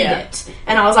can eat it?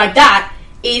 And I was like, that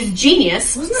is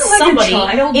genius. Wasn't it like somebody a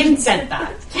child invent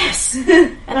that? Yes.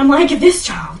 And I'm like, this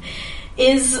child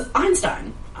is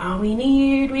Einstein. We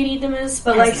need them as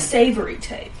But, like, president. savoury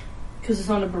tape. Because it's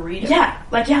on a burrito. Yeah,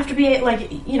 like, you have to be,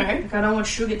 like, you know... Like, I don't want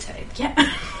sugar tape.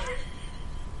 Yeah.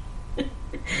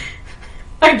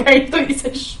 My brain thought you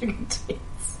said sugar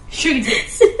tits. Sugar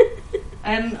tits.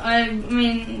 And, I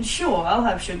mean, sure, I'll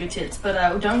have sugar tits, but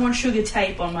I don't want sugar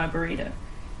tape on my burrito.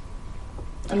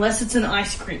 Unless it's an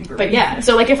ice cream burrito. But yeah,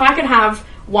 so, like, if I could have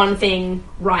one thing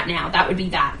right now, that would be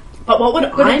that. But what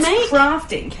would But I it's make?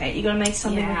 crafting, Kate. You gotta make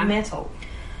something Yeah. with metal.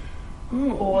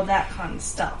 Ooh. Or that kind of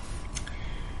stuff.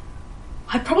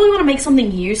 I probably want to make something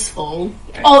useful.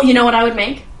 Oh, you know what I would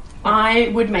make? I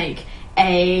would make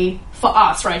for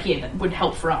us right here, that would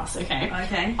help for us, okay?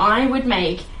 Okay. I would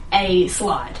make a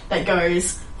slide that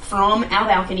goes from our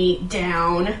balcony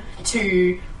down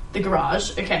to the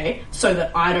garage, okay? So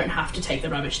that I don't have to take the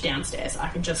rubbish downstairs. I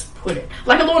can just put it,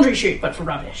 like a laundry chute, but for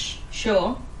rubbish.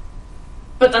 Sure.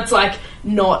 But that's, like,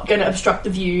 not going to obstruct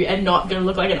the view and not going to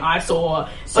look like an eyesore.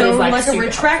 So, but it's, like a super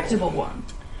retractable helpful. one.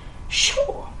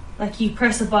 Sure. Like, you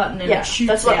press a button and Yeah, it shoots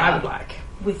that's what out I would like.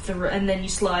 with and then you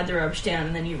slide the rubbish down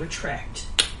and then you retract.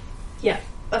 Yeah,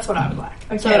 that's what I would like.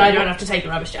 Okay. So that I don't have to take the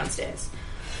rubbish downstairs.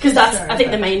 Because that's, Sorry, I think,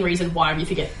 but- the main reason why we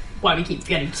keep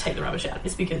forgetting to take the rubbish out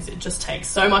is because it just takes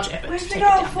so much effort Where's to we take it go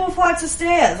down. up 4 flights of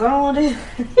stairs? I don't want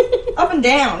to up and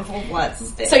down 4 flights of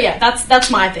stairs. So yeah, that's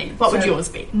my thing. What would So yours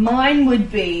be? Mine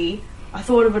would be, I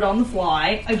thought of it on the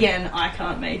fly. Again, I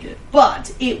can't make it.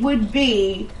 But it would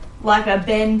be like a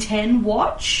Ben 10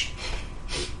 watch.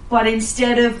 But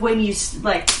instead of when you,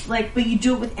 but you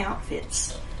do it with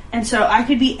outfits. And so I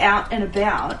could be out and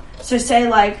about. So say,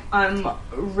 like, I'm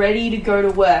ready to go to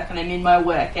work and I'm in my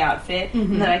work outfit.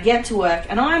 Mm-hmm. And then I get to work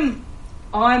and I'm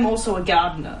also a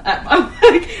gardener at my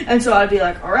work. And so I'd be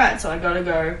like, alright, so I gotta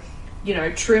go, you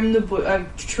know, trim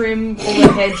trim all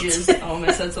the hedges. I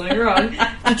almost said something wrong.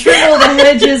 To trim all the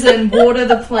hedges and water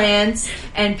the plants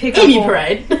and pick up Emu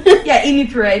parade. Yeah, Emu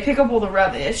parade, pick up all the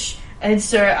rubbish. And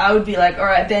so I would be like,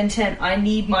 alright, Ben 10, I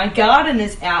need my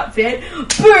gardener's outfit.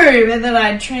 Boom! And then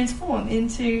I'd transform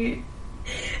into...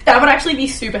 That would actually be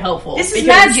super helpful. This is because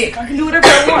magic. I can do whatever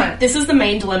I want. This is the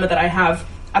main dilemma that I have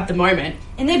at the moment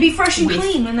And they'd be fresh and With-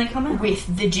 clean when they come out.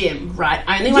 with the gym, right?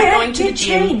 I only like Yeah, going to the get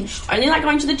gym. changed. I only like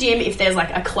going to the gym if there's, like,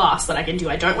 a class that I can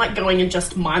do. I don't like going and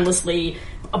just mindlessly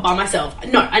by myself.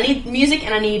 No, I need music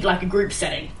and I need, like, a group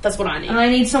setting. That's what I need. And I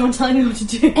need someone telling me what to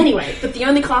do. Anyway, but the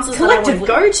only classes that I want to Collectively.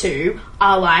 go to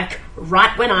are, like,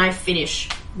 right when I finish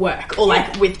work. Or,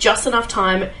 like, Yeah. with just enough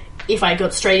time if I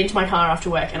got straight into my car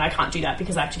after work, and I can't do that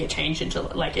because I have to get changed into,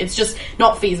 like, it's just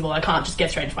not feasible. I can't just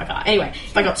get straight into my car. Anyway,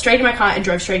 if I got straight in my car and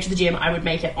drove straight to the gym, I would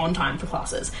make it on time for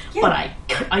classes. Yeah.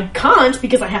 But I can't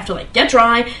because I have to, like, get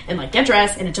dry and, like, get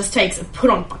dressed, and it just takes, put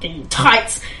on fucking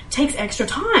tights, takes extra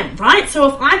time, right? So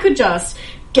if I could just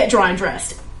get dry and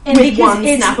dressed And with because one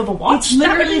it's- snap of a watch, it's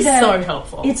literally that would be that- so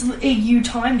helpful. You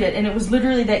timed it, and it was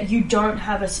literally that you don't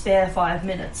have a spare 5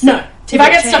 minutes. No. to If I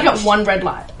get stuck at changed. one red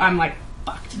light, I'm, like,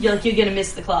 fucked. You're going to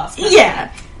miss the class. Yeah.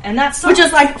 And that's Which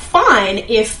is, like, fine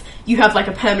if you have, like,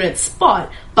 a permanent spot,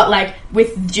 but, like,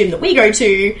 with the gym that we go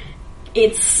to,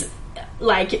 it's,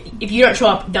 like, if you don't show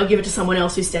up, they'll give it to someone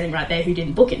else who's standing right there who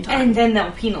didn't book in time. And then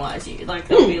they'll penalise you. Like,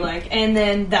 they'll be like, and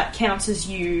then that counts as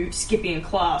you skipping a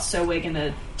class, so we're going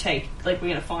to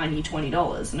fine you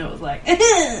 $20. And it was like, no,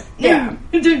 Yeah.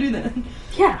 don't do that.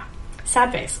 Yeah.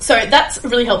 Sad face. So that's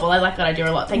really helpful. I like that idea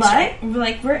a lot. Thanks. I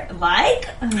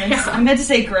meant to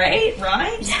say great,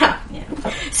 right? Yeah. Yeah.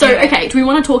 So, okay, do we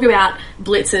want to talk about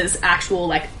Blitz's actual,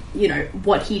 like, you know,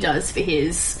 what he does for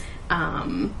his,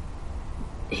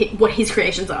 what his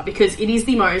creations are? Because it is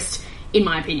the most, in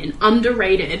my opinion,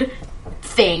 underrated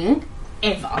thing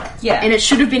ever. Yeah. And it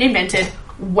should have been invented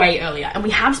way earlier. And we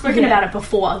have spoken Yeah. about it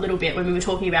before a little bit when we were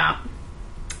talking about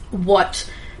what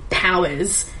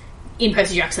powers... in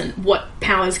Percy Jackson, what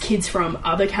powers kids from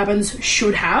other cabins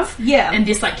should have. Yeah. And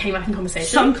this, like, came up in conversation.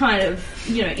 Some kind of,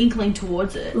 inkling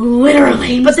towards it. Literally.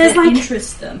 Things But there's, that like...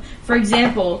 interest them. For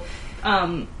example,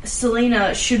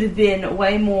 Selena should have been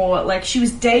way more, like, she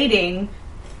was dating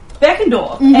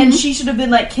Beckendorf, and she should have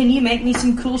been like, can you make me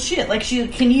some cool shit? Like,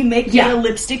 can you make me Yeah. a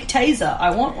lipstick taser?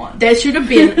 I want one. There should have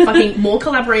been fucking more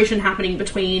collaboration happening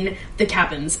between the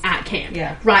cabins at camp.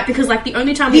 Yeah. Right? Because, like, the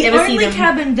only time we The ever see only them...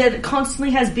 cabin that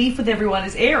constantly has beef with everyone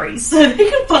is Aries, so they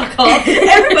can fuck off.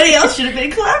 Everybody else should have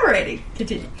been collaborating.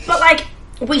 Continue. But, like,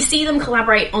 we see them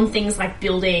collaborate on things like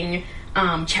building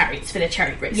chariots for their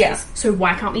chariot races. Yeah. So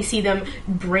why can't we see them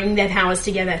bring their powers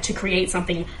together to create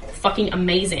something fucking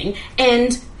amazing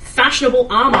and fashionable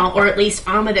armor, or at least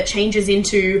armor that changes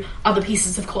into other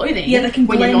pieces of clothing that can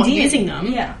when you're blend not in. using them,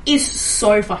 Yeah. is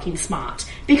so fucking smart.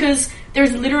 Because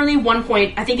there's literally one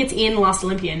point, I think it's in Last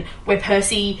Olympian, where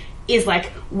Percy is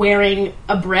like wearing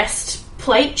a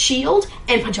breastplate shield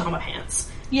and pajama pants.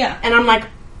 Yeah. And I'm like,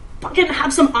 fucking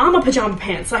have some armor pajama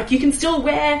pants. Like, you can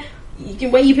wear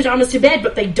your pajamas to bed,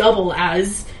 but they double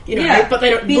as, you know, but they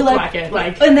don't look like it.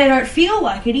 Like, and they don't feel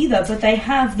like it either, but they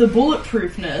have the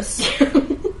bulletproofness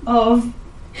of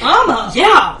armor.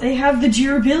 Yeah. They have the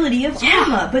durability of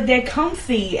armor, but they're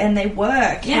comfy and they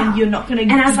work, and you're not going to.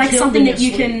 And as like something that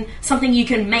you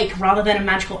can make rather than a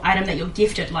magical item that you're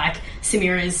gifted, like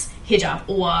Samira's hijab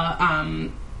or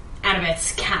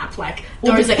Annabeth's cap, like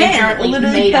those are inherently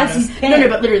made out of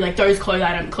but literally like those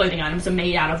clothing items are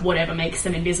made out of whatever makes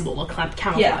them invisible or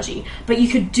camouflagey. But you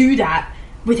could do that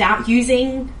without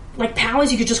using like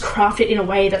powers. You could just craft it in a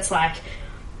way that's like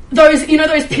those, you know,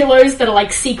 those pillows that are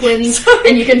like sequins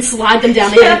and you can slide them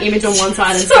down. They have an image on one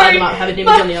side and slide them up, have an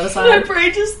image on the other side. My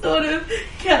brain just thought of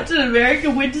Captain America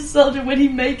Winter Soldier when he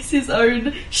makes his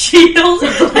own shield,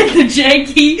 like the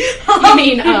janky. You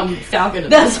mean Falcon?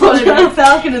 That's what I meant.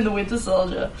 Falcon and the Winter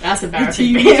Soldier. That's embarrassing.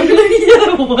 He's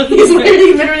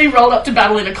literally rolled up to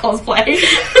battle in a cosplay.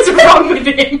 What's wrong with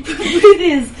him? With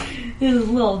his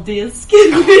little disc.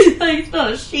 It's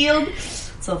not a shield.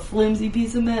 It's a flimsy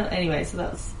piece of metal. Anyway, so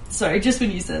that's. Sorry, just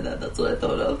when you said that, that's what I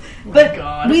thought of. But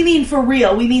God. We mean for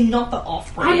real. We mean not the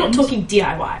off-brand. I'm not talking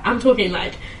DIY. I'm talking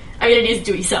like, I mean, it is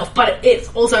do-it-yourself, but it's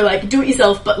also like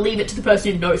do-it-yourself, but leave it to the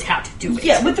person who knows how to do it.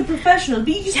 Yeah, with the professionals.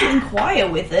 But you just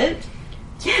inquire with it.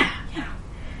 Yeah.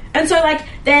 And so, like,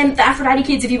 then the Aphrodite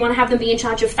kids, if you want to have them be in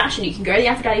charge of fashion, you can go to the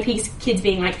Aphrodite kids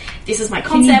being like, this is my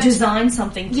concept. Can you design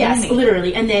something for me? Yes,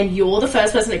 literally. And then you're the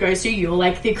first person that goes to, you're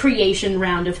like the creation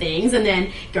round of things, and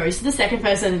then goes to the second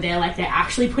person, and they're like, they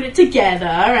actually put it together.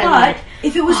 And but like,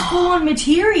 if it was full-on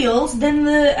materials, then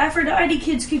the Aphrodite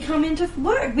kids could come into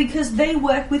work because they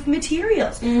work with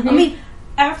materials. Mm-hmm. I mean,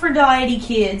 Aphrodite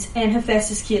kids and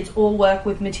Hephaestus kids all work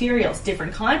with materials,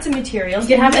 different kinds of materials.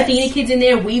 You can have Athena kids in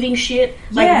there weaving shit,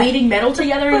 like weaving metal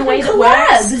together in a way that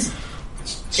works.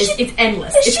 It's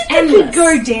endless. It's endless. Could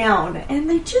go down, and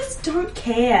they just don't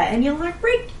care. And you're like,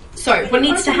 Rick. So what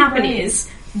needs to happen is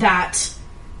that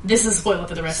this is a spoiler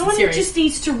for the rest of the series. Someone just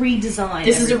needs to redesign.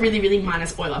 This is a really, really minor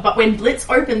spoiler. But when Blitz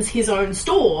opens his own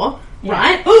store,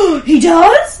 right? Oh, he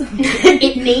does.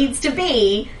 It needs to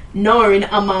be known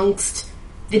amongst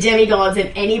the demigods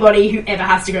and anybody who ever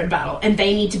has to go to battle, and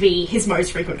they need to be his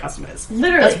most frequent customers.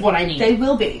 Literally. That's what I need. They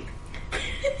will be.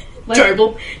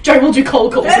 Joe will do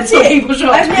cold calls until people show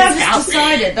up. I've now just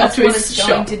decided that's what it's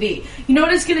going to be. You know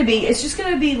what it's going to be? It's just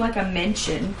going to be like a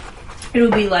mention. It'll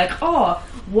be like, oh,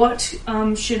 what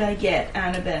should I get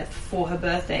Annabeth for her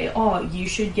birthday? Oh, you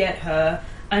should get her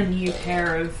a new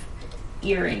pair of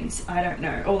earrings, I don't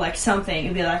know, or like something.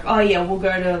 It'd be like, oh yeah, we'll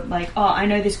go to like, oh, I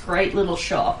know this great little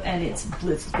shop and it's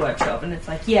Blitz's workshop, and it's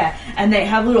like, yeah, and they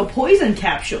have little poison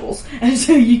capsules, and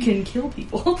so you can kill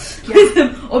people with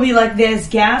them. Or be like, there's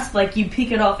gas, like you pick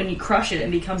it off and you crush it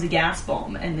and it becomes a gas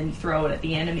bomb, and then you throw it at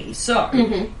the enemy, so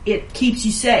it keeps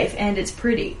you safe and it's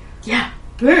pretty. Yeah.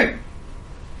 Boom.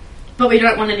 But we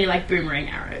don't want any like boomerang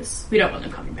arrows. We don't want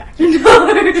them coming back.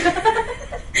 No.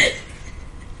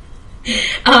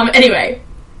 Anyway,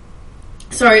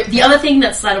 so the other thing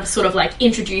that's sort of like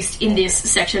introduced in this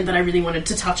section that I really wanted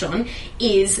to touch on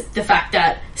is the fact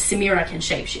that Samira can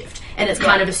shapeshift, and it's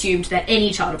kind of assumed that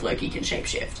any child of Loki can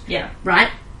shapeshift. Yeah. Right?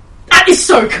 That is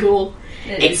so cool.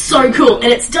 It's so cool,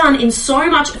 and it's done in so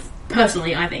much.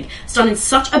 Personally, I think it's done in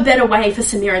such a better way for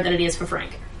Samira than it is for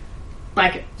Frank.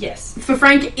 Like, yes, for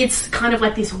Frank, it's kind of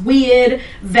like this weird,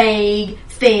 vague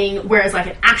thing, whereas like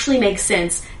it actually makes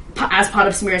sense as part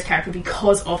of Samira's character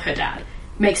because of her dad.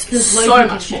 Makes so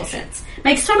much more sense.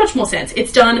 Makes so much more sense.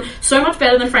 It's done so much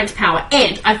better than Frank's power.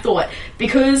 And I thought,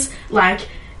 because, like,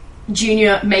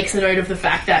 Junior makes a note of the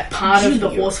fact that part of the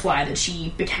horsefly that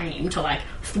she became to, like,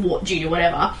 thwart Junior,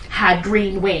 whatever, had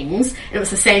green wings. It was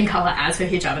the same colour as her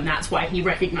hijab, and that's why he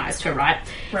recognised her, right?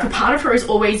 So part of her is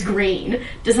always green.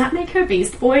 Does that make her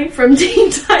Beast Boy from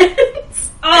Teen Titans?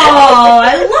 Oh,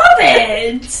 I love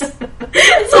it! So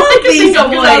I Beast Boy.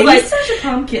 I was like, he's such a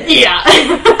pumpkin. Yeah.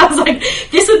 I was like,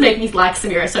 this would make me like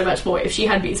Samira so much more if she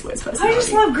had Beast Boy's personality. I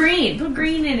just love green. Put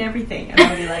green in everything. And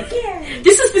I'll be like, yeah.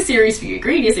 This is the series for you.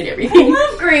 Green isn't everything. I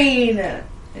love green.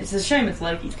 It's a shame it's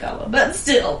Loki's colour, but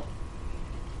still.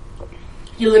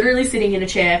 You're literally sitting in a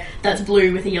chair that's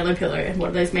blue with a yellow pillow, and what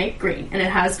do those make? Green. And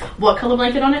it has what colour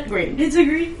blanket on it? Green. It's a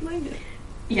green blanket.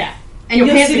 Yeah. And your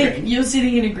pants are green. You're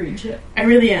sitting in a green chair. I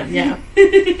really am, yeah.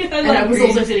 I was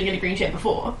also sitting in a green chair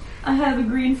before. I have a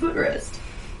green footrest.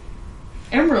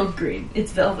 Emerald green.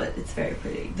 It's velvet. It's very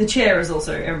pretty. The chair is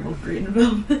also emerald green and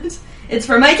velvet. It's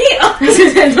from IKEA.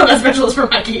 It's not as special as from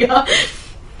IKEA.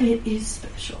 It is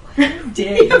special. How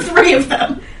dare you? You have 3 of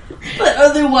them. But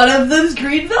only one of them's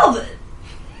green velvet.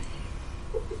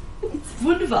 It's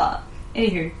wonderful.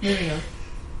 Anywho, moving on.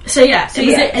 So yeah, so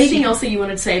is there anything else that you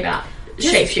wanted to say about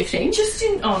shape-shifting?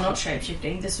 Not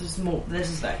shape-shifting, this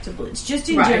is back to Blitz. Just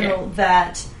in general,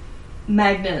 that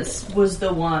Magnus was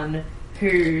the one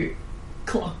who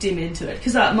clocked him into it.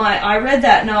 Because I read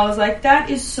that and I was like,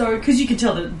 that is so... Because you can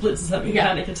tell that Blitz is having a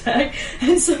panic attack.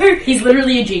 And so... He's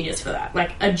literally a genius for that.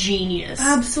 Like, a genius.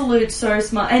 Absolute, so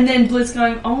smart. And then Blitz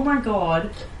going, oh my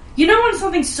god... You know when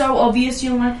something's so obvious,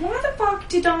 you're like, why the fuck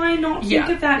did I not think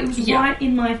of that? It was right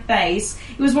in my face.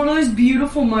 It was one of those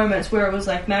beautiful moments where it was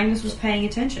like Magnus was paying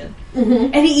attention.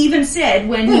 Mm-hmm. And he even said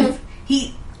when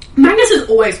he... Magnus is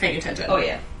always paying attention. Oh,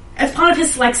 yeah. As part of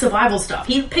his, like, survival stuff.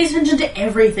 He pays attention to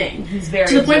everything. He's very...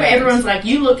 To the point where everyone's like,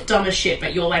 you look dumb as shit,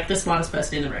 but you're, like, the smartest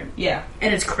person in the room. Yeah.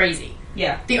 And it's crazy.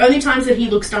 Yeah. The only times that he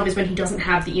looks dumb is when he doesn't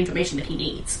have the information that he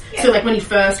needs. Yeah. So, like, when he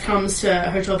first comes to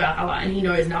Hotel Valhalla and he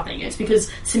knows nothing, it's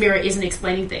because Samira isn't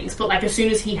explaining things. But, like, as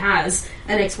soon as he has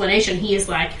an explanation, he is,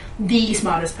 like, the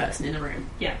smartest person in the room.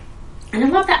 Yeah. And I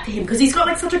love that for him, because he's got,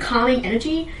 like, such a calming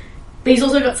energy, but he's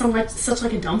also got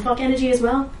such a dumb fuck energy as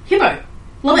well. Hippo.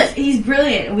 Love it. He's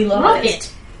brilliant. We love it.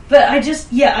 But I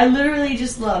literally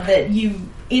just love that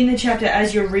in the chapter,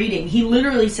 as you're reading, he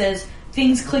literally says...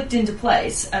 Things clicked into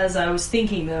place as I was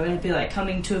thinking them, and it'd be like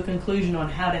coming to a conclusion on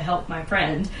how to help my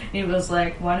friend. And he was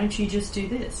like, why don't you just do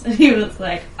this? And he was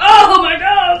like, oh my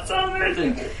god, so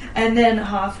amazing. And then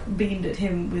Half beamed at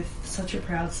him with such a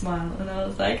proud smile, and I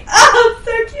was like, oh,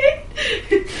 so cute.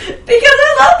 Because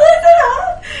I love this and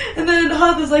Half. And then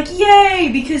Half was like, yay,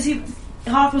 because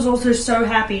Half was also so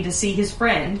happy to see his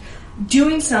friend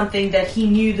doing something that he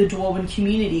knew the Dwarven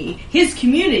community, his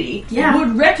community,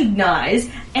 would recognise,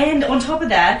 and on top of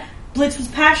that, Blitz was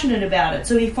passionate about it,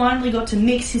 so he finally got to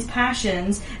mix his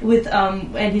passions with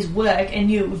and his work, and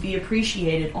knew it would be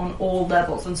appreciated on all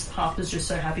levels, and Half was just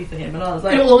so happy for him, and I was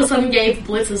like... It all of a sudden gave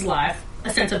Blitz's life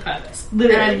a sense of purpose.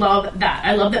 Literally. And I love that.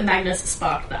 I love that Magnus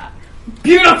sparked that.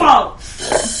 Beautiful!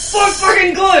 So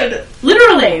fucking good!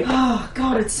 Literally! Oh,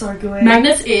 God, it's so good.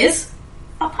 Magnus is...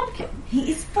 a pumpkin. He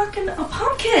is fucking a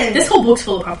pumpkin. This whole book's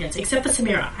full of pumpkins, except for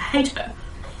Samira. I hate her.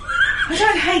 I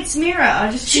don't hate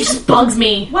Samira. She just bugs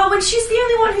me. Well, when she's the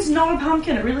only one who's not a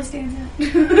pumpkin, it really stands out.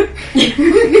 It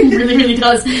really, really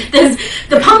does. There's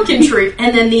the pumpkin troop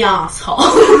and then the asshole.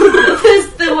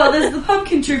 there's the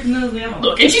pumpkin troop and then there's the asshole.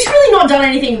 Look, and she's really not done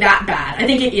anything that bad. I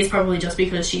think it is probably just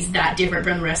because she's that different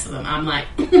from the rest of them. I'm like,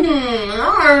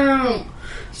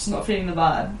 she's not fitting the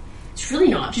vibe. It's really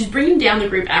not. She's bringing down the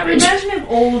group average. Imagine if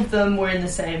all of them were in the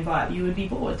same vibe. You would be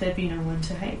bored. There'd be no one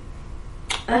to hate.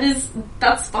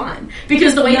 That's fine.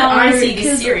 Because the way that I see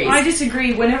this series... I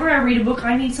disagree. Whenever I read a book,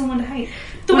 I need someone to hate.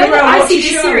 The way that I see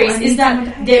this series is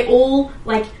that they're all,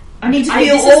 like... I need to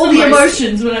feel all the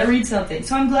emotions when I read something.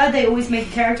 So I'm glad they always make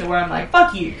a character where I'm like,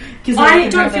 fuck you. I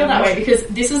don't feel that way, because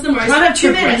this is the most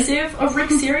progressive of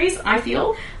Rick's series, I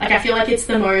feel. Like, I feel like it's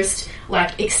the most,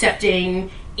 like,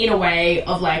 accepting... in a way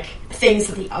of, like, things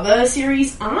that the other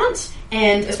series aren't.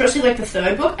 And especially, like, the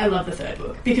third book. I love the third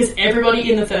book. Because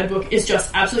everybody in the third book is just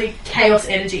absolutely chaos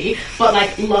energy, but,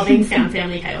 like, loving found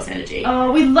family chaos energy.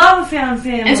 Oh, we love found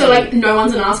family. And so, like, no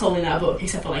one's an asshole in that book,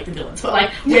 except for, like, the villains. But,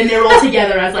 like, when they're all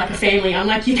together as, like, a family, I'm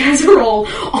like, you guys are all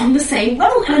on the same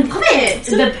level, and I love it!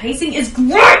 The pacing is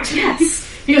great! Yes!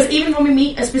 Because even when we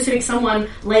meet a specific someone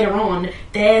later on,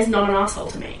 there's not an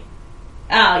asshole to me.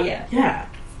 Oh, yeah. Yeah.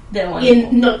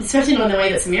 Especially not in the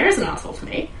way that Samira's an asshole to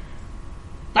me.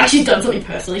 Like, she's done something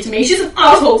personally to me. She's an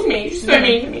asshole to me. She's so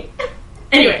mean to me.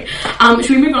 Anyway,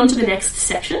 should we move on to the next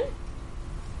section?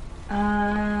 Do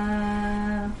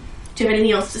you have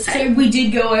anything else to say? So we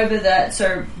did go over that.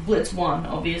 So Blitz won,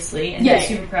 obviously, and he's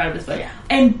super proud of his work. Yeah.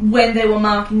 And when they were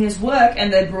marking his work,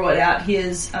 and they brought out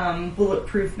his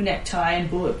bulletproof necktie and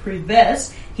bulletproof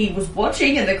vest, he was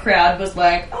watching, and the crowd was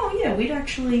like, "Oh yeah, we'd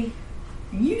actually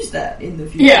use that in the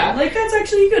future." Yeah. Like, that's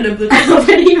actually good.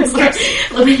 when he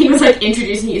was like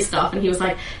introducing his stuff, and he was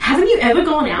like, haven't you ever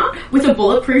gone out with a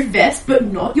bulletproof vest but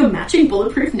not your matching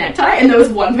bulletproof necktie? And there was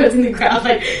one person in the crowd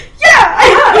like, yeah, I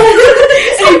have.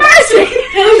 It's so embarrassing.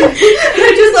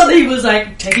 I just thought that he was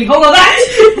like, taking hold of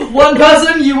that. One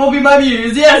person, you will be my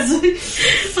muse. Yes.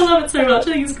 I love it so much.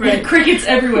 I think it's great. Crickets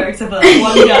everywhere except for that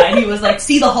one guy, and he was like,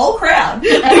 see the whole crowd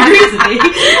agrees with me.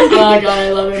 Oh my god,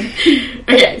 I love him.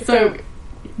 Okay, so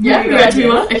yeah, we're about to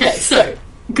move on. Okay, so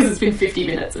because it's been 50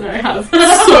 minutes and I have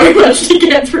so much to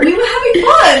get through. We were having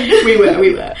fun.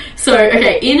 We were. So,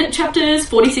 okay, in chapters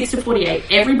 46 to 48,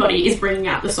 everybody is bringing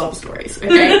out the sob stories,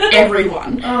 okay?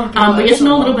 Everyone. Oh, God, we get to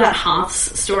know a little about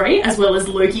Hearth's story, as well as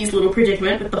Loki's little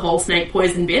predicament with the whole snake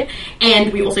poison bit,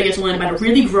 and we also get to learn about a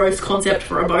really gross concept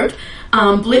for a boat.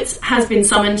 Blitz has been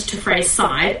summoned to Frey's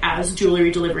side as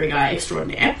jewellery delivery guy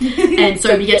extraordinaire, and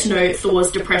so we get to know Thor's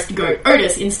depressed goat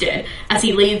Otis instead, as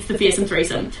he leads the fearsome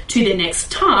threesome to their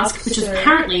next task, which is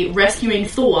apparently rescuing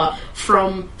Thor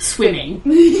from swimming.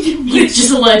 He's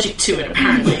just allergic to it,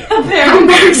 apparently. How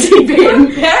embarrassing for him.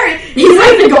 He's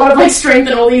like the god of like strength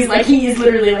and all these, like he is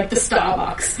literally like the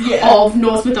Starbucks of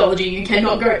Norse mythology. You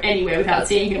cannot go anywhere without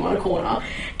seeing him on a corner.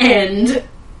 And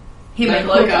like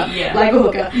a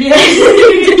hooker. Yeah.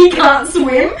 He can't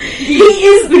swim. He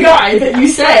is the guy that you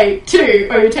say to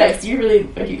over text, you really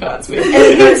look like you can't swim. And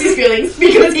he hurts his feelings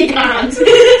because he can't.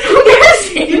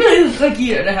 Embarrassing. You really look like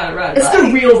you don't know how to ride. That's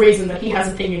the real reason that he has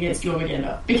a thing against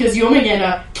Jormungandr. Because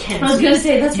Jormungandr can't swim. I was going to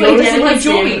say, that's why he doesn't like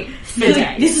Jormy.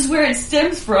 This is where it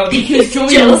stems from, because Jormy...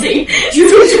 jealousy.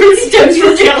 Jormy stems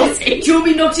from jealousy.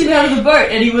 Jormy knocked him out of the boat,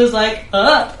 and he was like,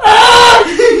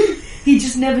 He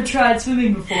just never tried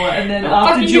swimming before, and then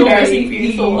after Jormy,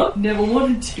 he never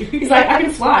wanted to. He's like, I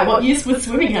can fly. What use would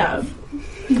swimming have?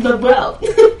 Well,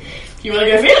 you want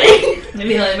to go feeling?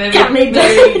 Maybe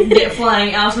get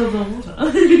flying out of the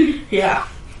water. Yeah.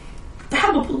 The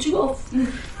hammer pulled you off.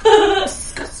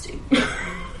 Disgusting.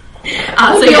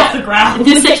 Off the ground.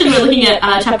 This section we're looking at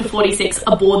chapter 46,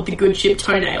 aboard the good ship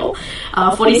Toenail.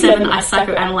 47, I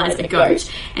psychoanalyze a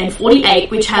goat. And 48,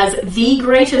 which has the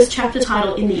greatest chapter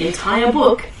title in the entire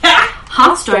book,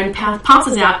 Hearthstone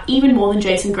passes out even more than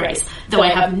Jason Grace, though I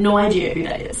have no idea who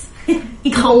that is.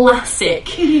 Classic.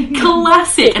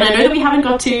 Classic. And I know that we haven't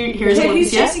got to Heroes of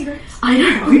Olympus yet. Jason Grace? I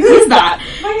know, who is that?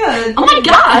 Oh my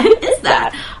god, who is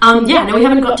that? Yeah, no, we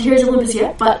haven't got to Heroes of Olympus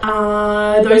yet, but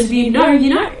those of you who know,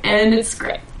 you know, and it's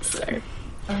great, so.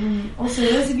 Also,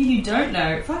 those of you who don't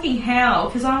know, fucking how,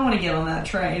 because I want to get on that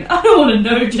train. I don't want to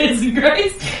know Jason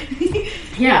Grace.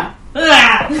 Yeah.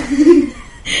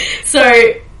 So,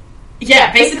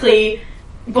 yeah, basically,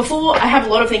 before, I have a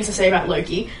lot of things to say about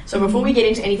Loki, so before we get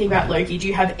into anything about Loki, do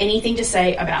you have anything to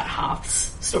say about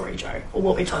Hearth's story, Joe? Or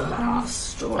what we're told about Hearth's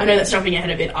story? I know that's jumping ahead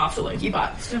a bit after Loki,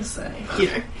 but... I was going to say... You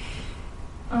know.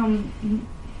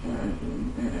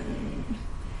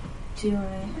 Do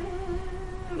I...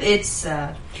 It's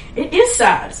sad. It is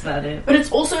sad. That's about it. But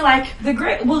it's also like... the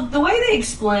way they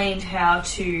explained how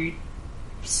to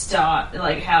start,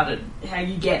 like how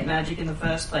you get magic in the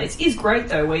first place is great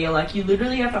though, where you're like, you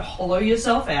literally have to hollow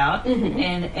yourself out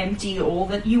and empty all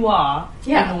that you are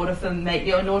in order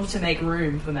to make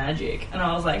room for magic. And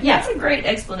I was like, that's a great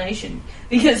explanation,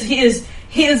 because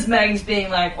here's Magnus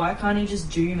being like, why can't he just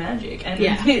do magic?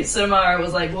 And Samara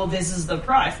was like, well, this is the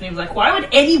price. And he was like, why would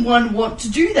anyone want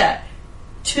to do that?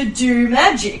 To do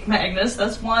magic, Magnus.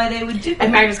 That's why they would do it.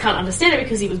 And Magnus can't understand it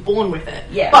because he was born with it.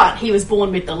 Yeah. But he was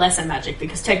born with the lesser magic,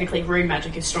 because technically rune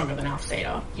magic is stronger than Alpha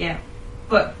Theta. Yeah.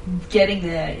 But getting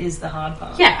there is the hard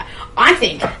part. Yeah. I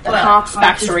think that Hearth's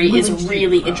backstory is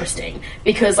really interesting,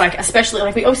 because, like, especially,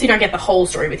 like, we obviously don't get the whole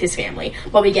story with his family,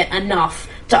 but we get enough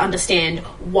to understand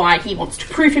why he wants to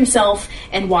prove himself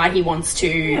and why he wants to,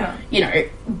 you know,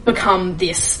 become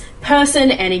this person,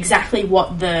 and exactly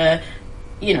what the,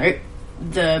 you know,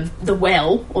 the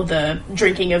well, or the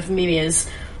drinking of Mimir's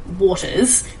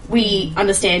waters, we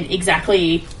understand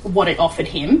exactly what it offered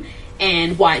him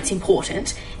and why it's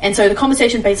important. And so the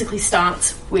conversation basically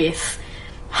starts with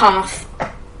Hearth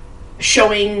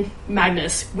showing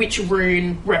Magnus which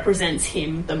rune represents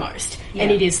him the most, and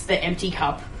it is the empty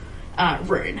cup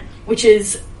rune, which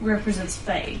is... represents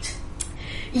fate.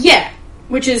 Yeah,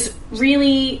 which is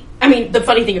really... I mean, the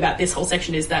funny thing about this whole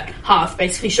section is that Hearth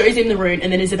basically shows him the rune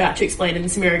and then is about to explain it, and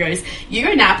Samira goes, you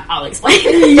go nap, I'll explain.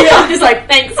 Yeah. He's like,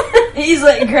 thanks. He's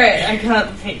like, great, I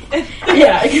can't think.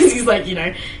 Yeah, because he's like, you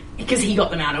know, because he got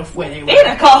them out of where they were. He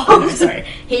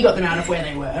got them out of where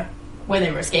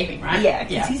they were escaping, right? Yeah,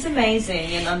 because he's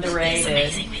amazing and underrated. He's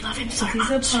amazing, we love him so much. He's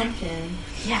a pumpkin.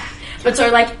 Yeah. But so,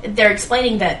 like, they're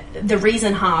explaining that the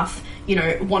reason Hearth, you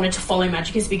know, wanted to follow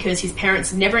magic is because his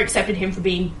parents never accepted him for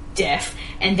being deaf,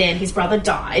 and then his brother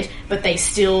died, but they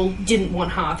still didn't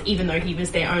want Hearth, even though he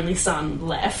was their only son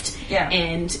left. Yeah.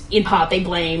 And in part, they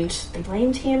blamed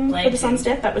him for the son's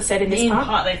death. That was said in this part. In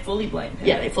part, they fully blamed him.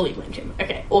 Yeah, they fully blamed him.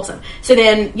 Okay, awesome. So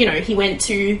then, you know, he went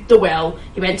to the well,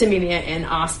 he went to Mimir and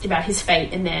asked about his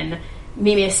fate, and then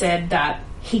Mimir said that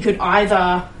he could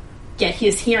either get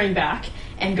his hearing back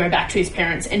and go back to his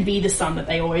parents and be the son that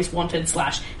they always wanted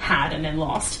 / had and then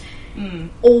lost.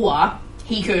 Or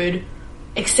he could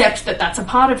accept that that's a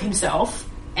part of himself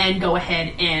and go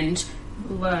ahead and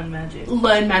learn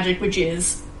magic, which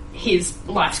is his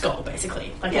life's goal,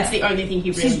 basically. Like, that's the only thing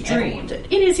he really ever wanted.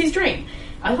 It is his dream.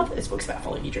 I love that this book's about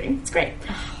following your dream. It's great.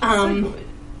 So good.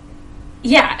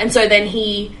 Yeah, and so then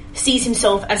he sees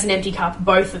himself as an empty cup,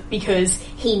 both because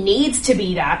he needs to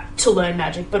be that to learn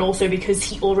magic, but also because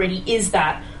he already is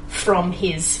that from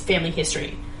his family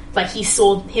history. Like, he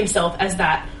saw himself as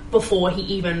that before he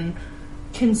even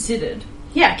considered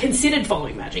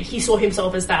following magic. He saw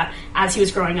himself as that as he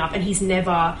was growing up, and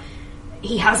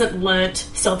he hasn't learnt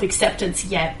self-acceptance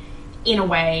yet in a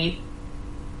way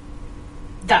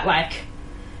that, like,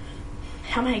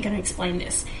 how am I going to explain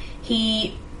this?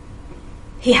 He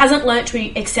hasn't learnt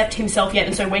to accept himself yet,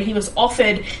 and so when he was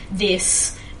offered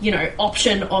this,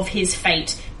 option of his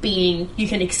fate being you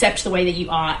can accept the way that you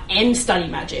are and study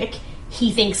magic,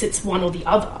 he thinks it's one or the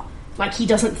other. Like, he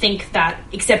doesn't think that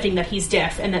accepting that he's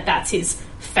deaf and that that's his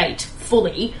fate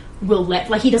fully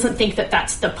he doesn't think that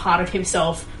that's the part of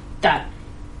himself that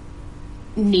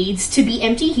needs to be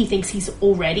empty. He thinks he's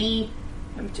already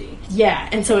empty. Yeah,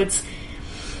 and so it's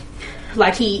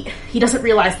like he doesn't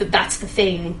realise that that's the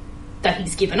thing that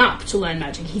he's given up to learn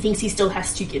magic. He thinks he still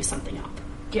has to give something up.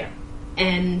 Yeah.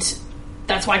 And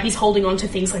that's why he's holding on to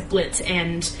things like Blitz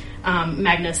and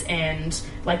Magnus and,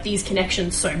 like, these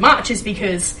connections so much, is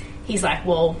because he's like,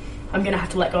 well, I'm going to have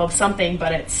to let go of something,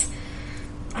 but it's...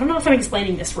 I don't know if I'm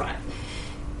explaining this right.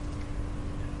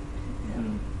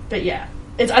 But yeah.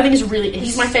 I think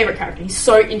he's my favourite character. He's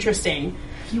so interesting.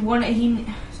 So what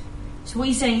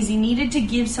you're saying is he needed to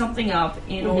give something up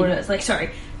in order... Like,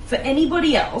 sorry... For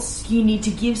anybody else, you need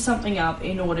to give something up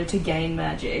in order to gain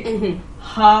magic.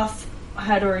 Half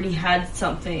had already had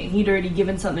something. He'd already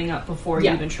given something up before he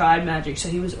even tried magic, so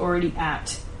he was already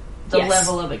at the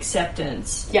level of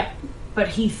acceptance. Yeah. But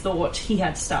he thought he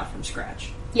had to start from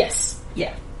scratch. Yes.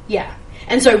 Yeah. Yeah.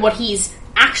 And so what he's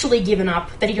actually given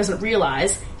up that he doesn't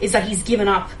realise is that he's given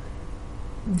up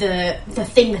the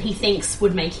thing that he thinks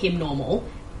would make him normal,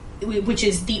 which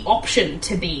is the option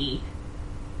to be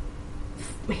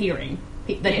hearing,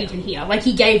 that he can hear. Like,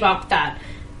 he gave up that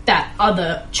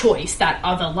other choice, that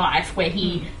other life where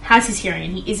he has his hearing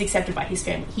and he is accepted by his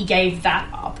family. He gave that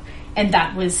up, and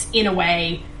that was, in a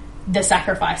way, the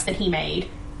sacrifice that he made,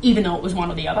 even though it was one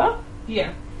or the other.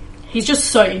 Yeah. He's just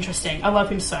so interesting. I love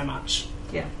him so much.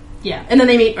 Yeah. Yeah. And then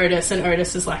they meet Otis, and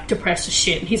Otis is, like, depressed as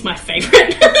shit, and he's my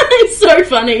favourite. He's so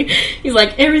funny. He's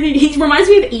like, everything... He reminds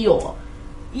me of Eeyore.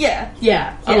 Yeah.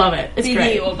 Yeah. I love it. It's big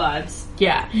great. Eeyore vibes.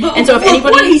 Yeah. But and so if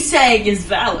anybody... what he's saying is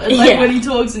valid. Like, when he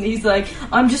talks and he's like,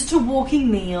 I'm just a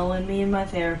walking meal, and me and my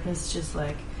therapist just,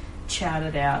 like, chat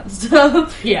it out and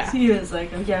stuff. Yeah. So he was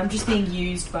like, oh, yeah, I'm just being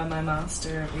used by my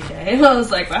master every day. And I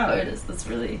was like, wow, Otis, that's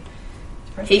really...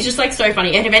 depressing. He's just, like, so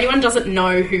funny. And if anyone doesn't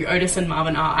know who Otis and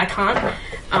Marvin are, I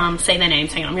can't say their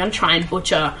names. Hang on, I'm going to try and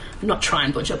butcher... Not try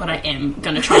and butcher, but I am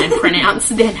going to try and pronounce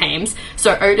their names.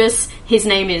 So Otis, his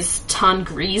name is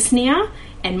Tangrisnia,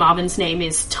 and Marvin's name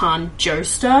is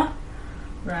Tanjosta.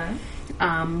 Right.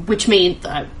 Which means...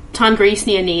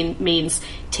 Tangrisnia means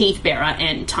teeth bearer,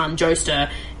 and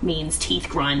Tanjosta means teeth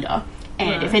grinder.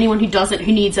 And if anyone who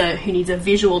needs a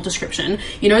visual description,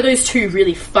 you know those two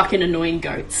really fucking annoying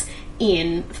goats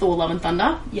in Thor: Love and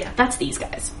Thunder? Yeah. That's these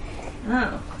guys.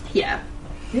 Oh. Yeah.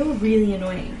 They were really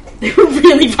annoying. They were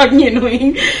really fucking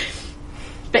annoying.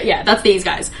 But yeah, that's these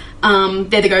guys.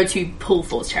 They're the goats who pull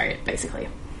Thor's chariot, basically.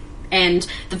 And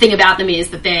the thing about them is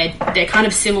that they're kind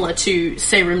of similar to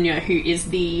Serumnia, who is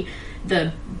the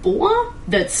boar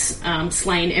that's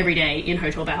slain every day in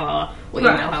Hotel Valhalla, or in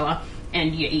Valhalla,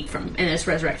 and you eat from, and it's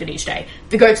resurrected each day.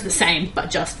 The goats are the same, but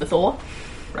just for Thor.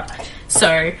 Right.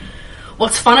 So,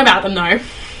 what's fun about them, though,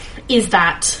 is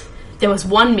that there was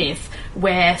one myth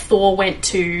where Thor went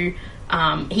to...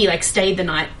 stayed the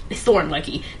night... Thor and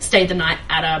Loki stayed the night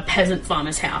at a peasant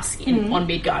farmer's house on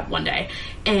Midgard one day,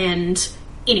 and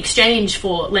in exchange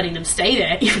for letting them stay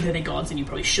there, even though they're gods and you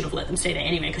probably should have let them stay there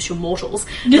anyway because you're mortals,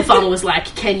 the farmer was like,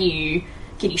 can you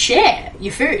share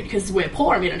your food? Because we're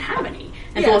poor and we don't have any.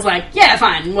 And Thor's like, yeah,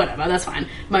 fine, whatever, that's fine.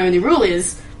 My only rule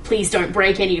is, please don't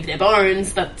break any of their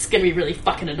bones. That's going to be really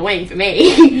fucking annoying for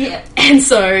me. Yeah. And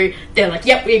so they're like,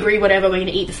 yep, we agree, whatever, we're going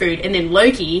to eat the food. And then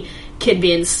Loki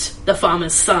convinced the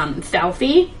farmer's son,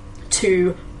 Thalfi,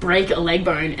 to break a leg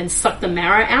bone and suck the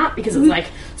marrow out because it was like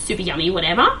super yummy,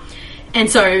 whatever. And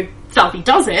so Thalfi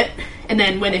does it, and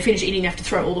then when they finish eating, they have to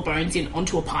throw all the bones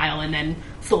onto a pile, and then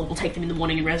Thor will take them in the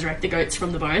morning and resurrect the goats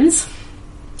from the bones.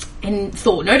 And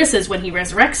Thor notices when he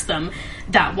resurrects them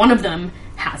that one of them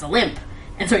has a limp.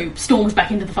 And so he storms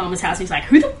back into the farmer's house and he's like,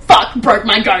 who the fuck broke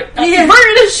my goat? That's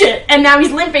rude as shit. And now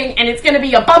he's limping and it's going to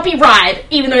be a bumpy ride,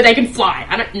 even though they can fly.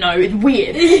 I don't know, it's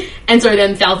weird. And so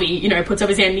then Thalfi, puts up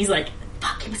his hand and he's like,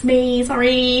 fucking it was me,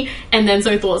 sorry. And then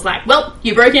so Thor's like, well,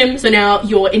 you broke him, so now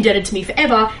you're indebted to me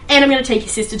forever, and I'm going to take your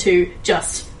sister too,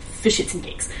 just for shits and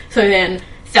gigs. So then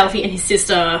Thjalfi and his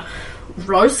sister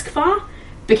Roskva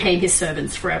became his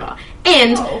servants forever.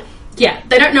 And, yeah,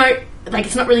 they don't know, like,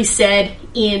 it's not really said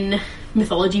in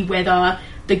mythology whether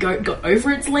the goat got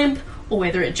over its limp or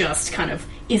whether it just kind of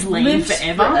is lame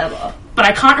forever. But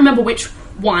I can't remember which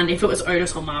one, if it was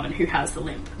Otis or Marvin who has the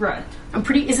limp. Right.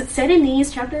 Is it said in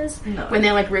these chapters? No. When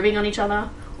they're, like, ribbing on each other?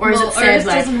 Or is it said, Otis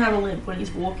like... doesn't have a limp when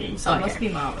he's walking, so it must be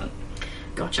Marvin.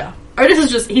 Gotcha. Otis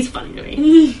is just... He's funny to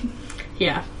me.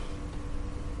 Yeah.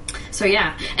 So,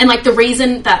 yeah. And, like, the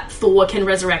reason that Thor can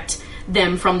resurrect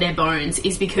them from their bones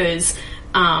is because,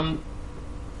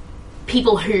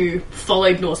 people who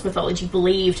followed Norse mythology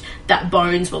believed that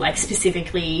bones were, like,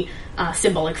 specifically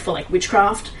symbolic for, like,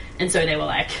 witchcraft. And so they were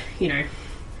like, you know,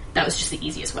 that was just the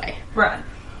easiest way. Right.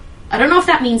 I don't know if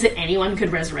that means that anyone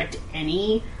could resurrect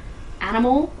any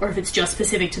animal, or if it's just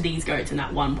specific to these goats and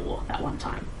that one boar that one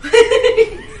time.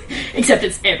 Except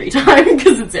it's every time,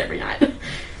 because it's every night.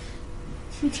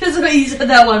 Just what you said,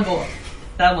 that one boar.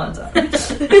 That one time.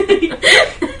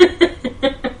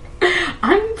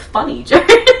 I'm funny, Joe.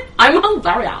 I'm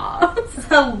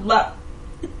hilarious.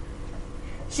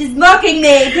 She's mocking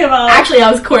me, come on. Actually, I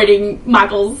was quoting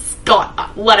Michael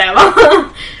Scott,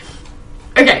 whatever.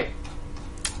 Okay.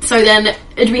 So then,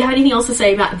 do we have anything else to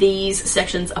say about these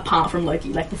sections apart from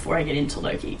Loki, like before I get into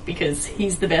Loki? Because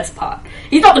he's the best part.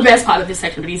 He's not the best part of this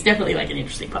section, but he's definitely like an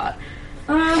interesting part.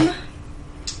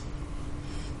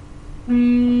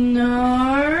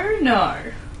 No.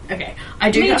 Okay.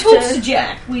 I do he have talks to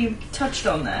Jack. We touched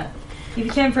on that. He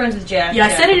became friends with Jack. Yeah, I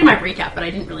said it in my recap, but I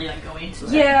didn't really like go into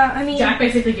it. Yeah, I mean... Jack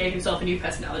basically gave himself a new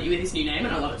personality with his new name,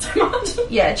 and I love it so much.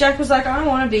 Yeah, Jack was like, I don't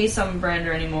want to be some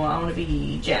brander anymore, I want to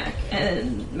be Jack.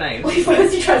 And Meg... Well,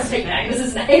 first he tries to take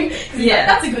Magnus's name. Yeah. Like,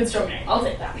 that's a good strong name, I'll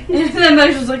take that. And then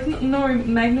Meg was like, no,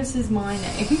 Magnus is my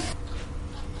name.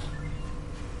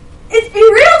 It's Be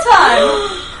Real time!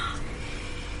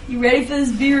 You ready for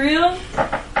this Be Real?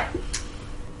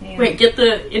 Damn. Wait, get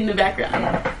the in the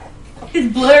background.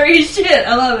 It's blurry as shit.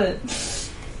 I love it.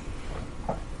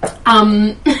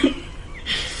 I'm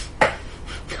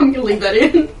gonna leave that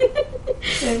in.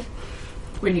 Okay.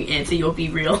 When you answer, you'll be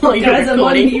real. You're Guys, I'm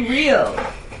on recording. Be Real.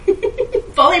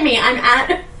 Follow me. I'm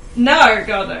at. No,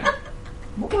 God no.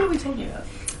 What were we talking about?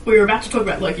 We were about to talk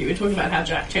about Loki. We were talking about how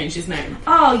Jack changed his name.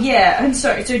 Oh yeah, and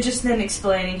so just then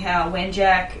explaining how when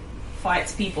Jack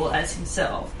fights people as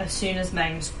himself, as soon as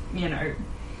Magnus, you know,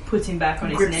 puts him back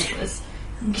on his necklace,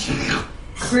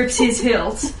 grips his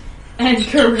hilt and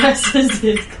caresses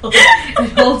his clothes and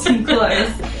holds him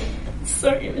close.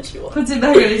 So immature. Puts him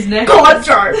back on his necklace. God,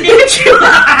 Joe, immature.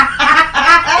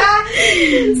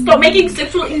 Stop making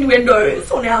sexual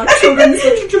innuendos on our children's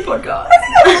literature podcast. I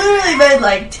literally made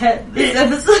like 10 this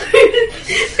episode.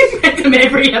 We make them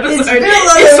every episode. It's been a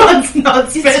lot this of, one's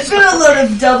not special. It's been a lot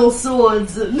of double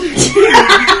swords and,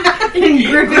 and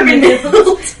gripping the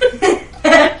hilt.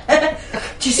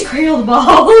 Just cradle the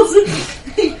balls.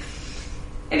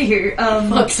 Anywho,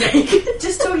 fuck's sake.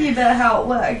 Just talking about how it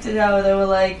worked and how they were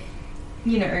like,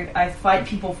 you know, I fight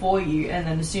people for you, and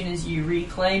then as soon as you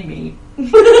reclaim me,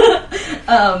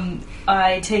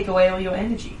 I take away all your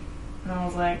energy. And I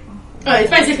was like, oh,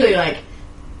 it's basically like,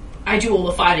 I do all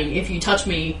the fighting. If you touch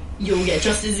me, you'll get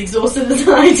just as exhausted as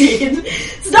I did.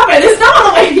 Stop it! There's no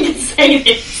other way you can say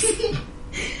this.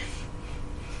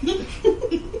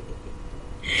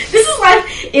 This is like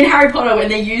in Harry Potter when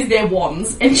they use their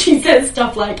wands and she says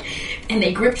stuff like, and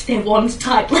they gripped their wand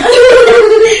tightly.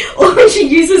 Or when she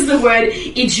uses the word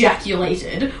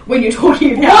ejaculated when you're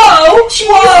talking about... She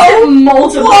uses it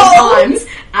multiple times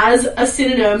as a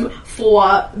synonym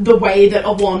for the way that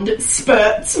a wand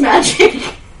spurts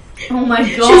magic. Oh my god.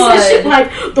 She says shit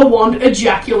like, the wand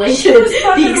ejaculated. She was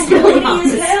fucking the expelling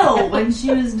horny as arms. hell when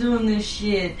she was doing this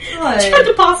shit. God. She tried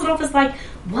to pass it off as like,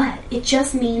 what? It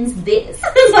just means this.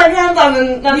 It's like, that's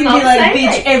You'd not be like, the same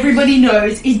bitch, thing. everybody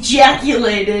knows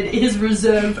ejaculated is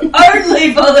reserved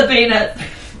only for the peanut.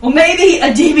 Or maybe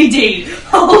a DVD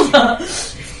holder.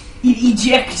 It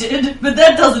ejected, but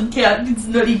that doesn't count. It's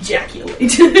not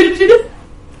ejaculated.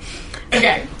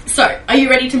 Okay, so, are you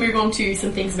ready to move on to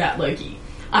some things about Loki?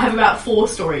 I have about 4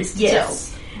 stories to tell.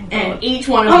 And each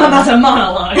one of them... I'm about to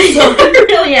monologue. I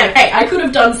really am. Hey, I could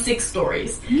have done 6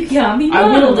 stories. You can't be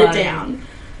I whittled it monologuing. down.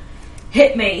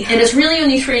 Hit me. And it's really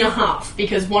only 3.5,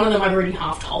 because one of them I've already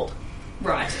half told.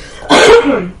 Right.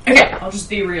 Okay. I'll just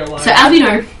be real. So, as we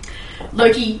know,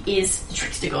 Loki is the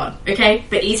trickster god, okay?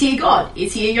 But is he a god?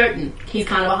 Is he a Jotun? He's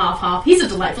kind of a half-half. He's a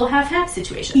delightful half-half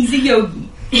situation. He's a yogi.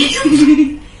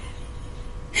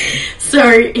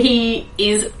 So he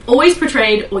is always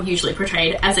portrayed, or usually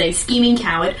portrayed, as a scheming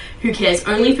coward who cares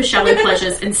only for shallow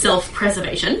pleasures and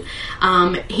self-preservation.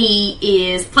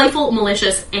 He is playful,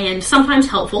 malicious, and sometimes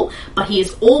helpful, but he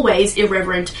is always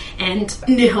irreverent and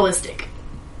nihilistic.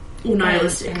 Or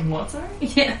nihilistic. And what, sorry?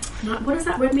 Yeah. What does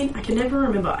that word mean? I can never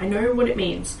remember. I know what it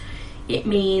means. It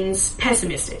means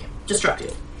pessimistic,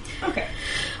 destructive. Okay.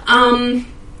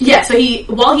 Yeah, so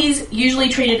while he's usually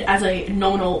treated as a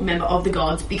nominal member of the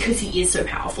gods because he is so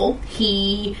powerful,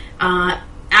 he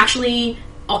actually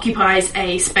occupies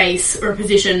a space or a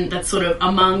position that's sort of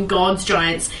among gods,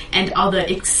 giants, and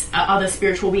other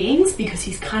spiritual beings because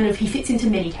he fits into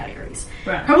many categories.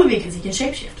 Right. Probably because he can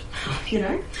shapeshift, you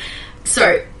know?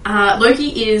 So,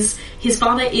 his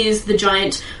father is the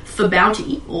giant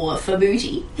Fabauti, or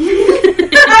Fabuti.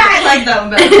 I like that one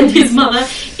better. And his mother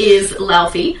is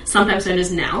Laufey, sometimes known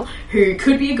as Nal, who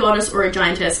could be a goddess or a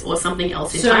giantess or something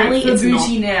else entirely. So,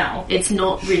 Fabuti now. It's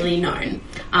not really known.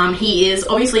 He is,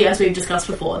 obviously, as we've discussed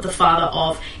before, the father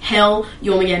of Hel,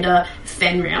 Jormungandr,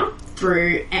 Fenrir,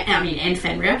 and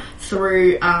Fenrir,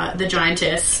 through the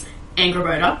giantess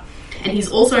Angrboda. And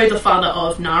he's also the father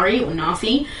of Nari, or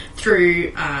Nafi,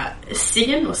 through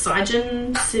Sigyn, or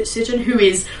Sigyn, who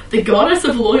is the goddess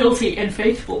of loyalty and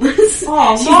faithfulness.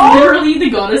 Oh, she's literally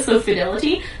the goddess of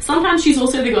fidelity. Sometimes she's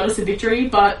also the goddess of victory,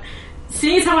 but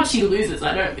seeing as how much she loses,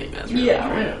 I don't think that's really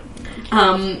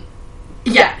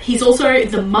he's also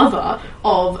the mother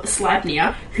of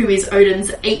Sleipnir, who is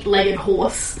Odin's 8-legged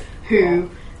horse,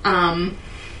 who...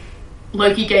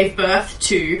 Loki gave birth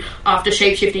to after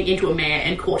shapeshifting into a mare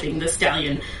and courting the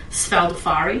stallion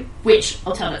Svaldafari, which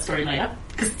I'll tell that story later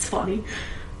because it's funny.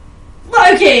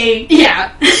 Loki!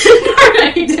 Yeah.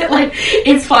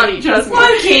 It's funny, trust me.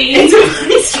 Loki! It's a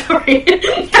funny story.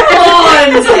 Come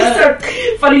on! It's a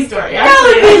funny story, That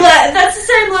actually. would be that's the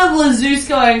same level as Zeus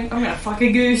going, I'm gonna fuck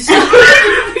a goose. No,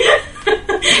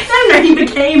 he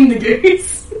became the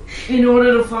goose. In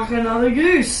order to fuck another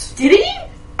goose. Did he?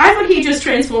 I thought he just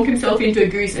transformed himself into a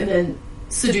goose and then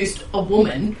seduced a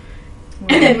woman.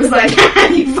 And then was like,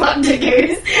 you fucked a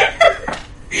goose.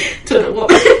 To the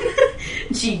woman.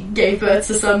 She gave birth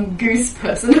to some goose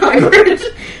person hybrid.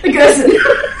 A gerson.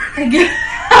 A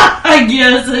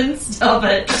gerson, stop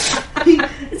it.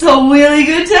 It's a really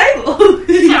good table.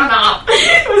 Shut up.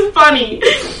 It was funny.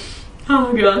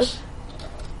 Oh my gosh.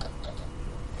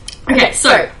 Okay, so,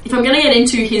 if I'm going to get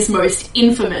into his most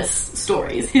infamous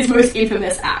stories, his most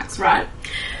infamous acts, right?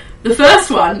 The first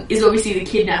one is obviously the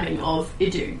kidnapping of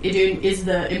Idun. Idun is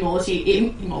the the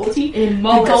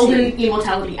golden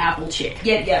immortality apple chick.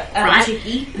 Yeah, right?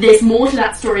 chicky. There's more to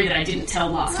that story that I didn't tell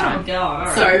last time. Oh, God.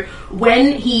 Right. So,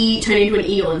 when he turned into an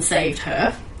eel and saved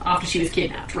her, after she was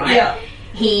kidnapped, right? Yeah.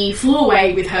 He flew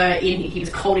away with her he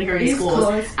was holding her in his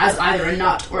claws as either a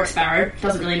nut or a sparrow,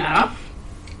 doesn't really matter.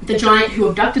 The giant who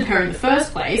abducted her in the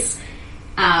first place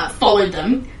followed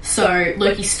them, so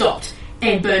Loki stopped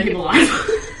and burned him alive.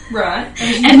 Right.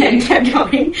 And then kept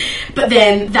going. But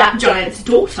then that giant's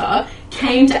daughter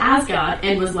came to Asgard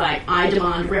and was like, I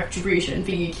demand retribution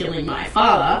for you killing my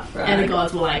father. Right. And the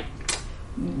gods were like,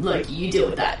 Loki, you deal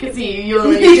with that, because you're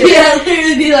already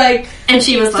literally be like... And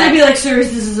she was like... So it'd be like, sir,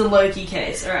 this is a Loki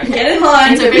case. Alright, get in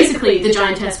line. And so basically, the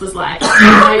giantess was like...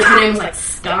 her name was like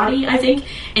Skadi, I think.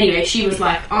 Anyway, she was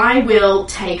like, I will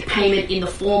take payment in the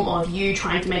form of you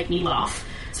trying to make me laugh.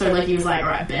 So Loki was like,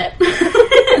 alright, bet.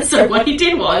 So what he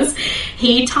did was,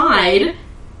 he tied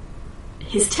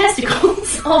his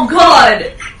testicles... Oh,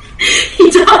 God! He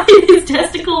tied his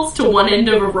testicles to one end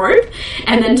of a rope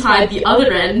and then tied the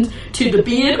other end to the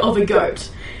beard of a goat.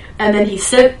 And then he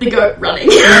sent the goat running.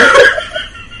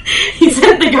 He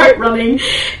sent the goat running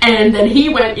and then he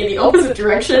went in the opposite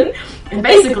direction. And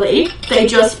basically, they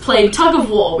just played tug of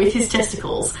war with his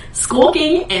testicles,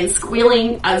 squawking and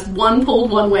squealing as one pulled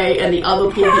one way and the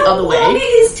other pulled the other way. How long are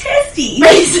his testes?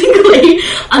 Basically,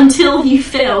 until he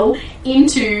fell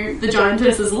into the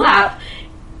giantess's lap.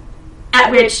 At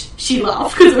which she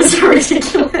laughed because it was so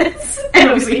ridiculous, and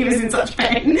obviously he was in such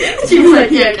pain. She was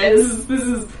like, "Yeah, okay, this is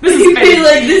pain.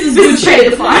 Like this is pain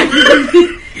to find."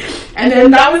 And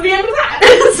then that was the end of that.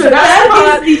 So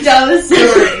that's the dumbest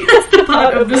story. That's the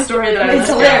part of the story that I left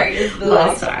hilarious the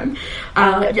last time.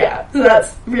 Yeah, so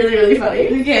that's really, really funny.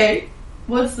 Okay,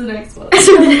 what's the next one?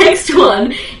 So the next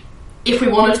one, if we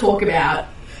want to talk about...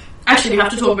 Actually, we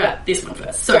have to talk about this one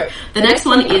first. So the next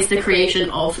one is the creation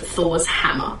of Thor's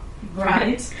hammer.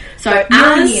 Right. So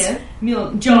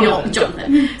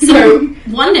Jonathan. So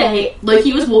one day,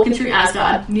 Loki was walking through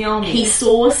Asgard. Mjolnir. He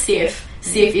saw Sif.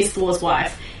 Sif is Thor's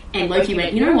wife. And Loki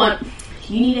went, you know what?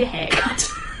 You need a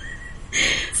haircut.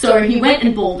 So he went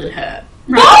and balded her.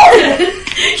 Right?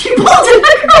 He balded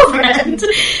her girlfriend.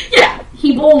 Yeah,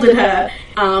 he balded her.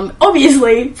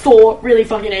 Obviously, Thor really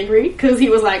fucking angry because he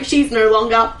was like, she's no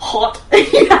longer hot.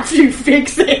 You have to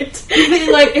fix it.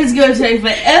 Be like, it's gonna take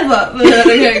forever for her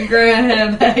to go grow her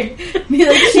hair back. Be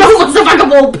like, no one wants to fuck a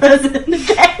bald person,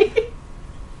 okay?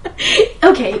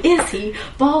 Okay, is he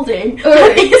balding? Or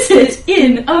is it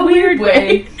in a weird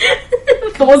way?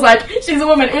 Thor's like, she's a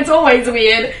woman, it's always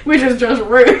weird, which is just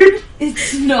rude.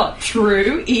 It's not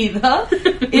true either.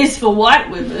 It's for white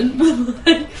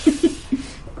women.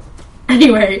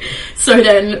 Anyway, so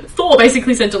then Thor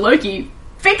basically said to Loki,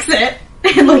 fix it.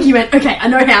 And Loki went, okay, I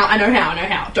know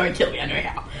how. Don't kill me, I know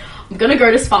how. I'm gonna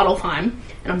go to Svartalfheim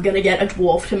and I'm gonna get a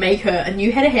dwarf to make her a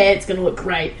new head of hair. It's gonna look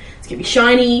great. It's gonna be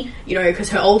shiny, you know, because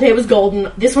her old hair was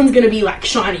golden. This one's gonna be like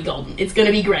shiny golden. It's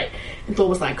gonna be great. And Thor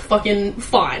was like, fucking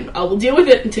fine. I will deal with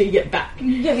it until you get back.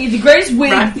 You get me the greatest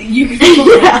wig right? that you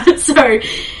can yeah, so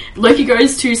Loki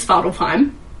goes to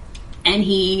Svartalfheim and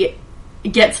he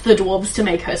gets the dwarves to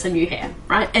make her some new hair,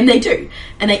 right? And they do.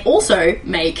 And they also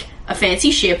make a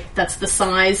fancy ship that's the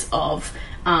size of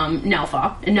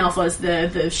Nalfa. And Nalfa is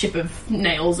the ship of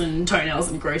nails and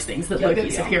toenails and gross things that Loki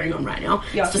is appearing on right now.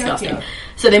 It's disgusting.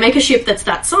 So they make a ship that's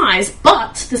that size,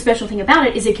 but the special thing about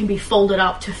it is it can be folded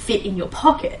up to fit in your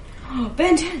pocket.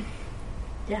 Ben 10.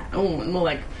 Yeah. Oh, and more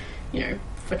like, you know,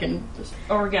 fucking... Just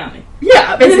origami.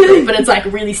 Yeah, basically. But it's like a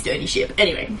really sturdy ship.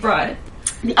 Anyway. Right.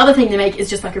 The other thing they make is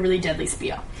just like a really deadly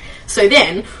spear. So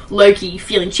then, Loki,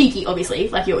 feeling cheeky, obviously,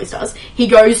 like he always does, he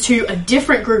goes to a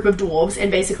different group of dwarves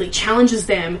and basically challenges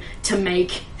them to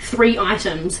make 3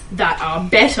 items that are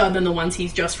better than the ones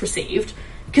he's just received,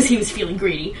 because he was feeling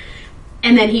greedy.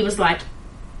 And then he was like,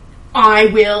 I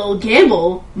will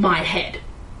gamble my head.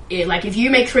 Like, if you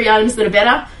make 3 items that are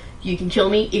better, you can kill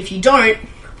me. If you don't,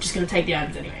 I'm just going to take the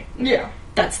items anyway. Yeah.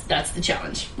 That's the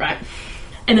challenge, right?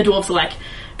 And the dwarves are like,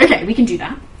 okay, we can do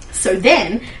that. So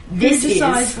then, this Who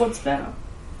decides is... what's better?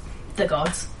 The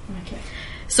gods. Okay.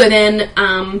 So then,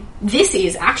 this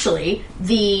is actually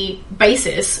the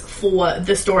basis for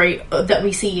the story that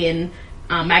we see in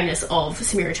Magnus of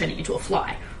Samira turning into a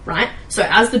fly, right? So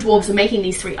as the dwarves are making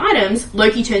these 3 items,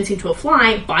 Loki turns into a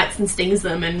fly, bites and stings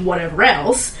them and whatever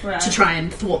else to try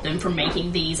and thwart them from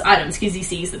making these items, because he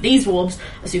sees that these dwarves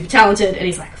are super talented, and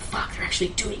he's like, fuck, they're actually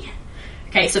doing it.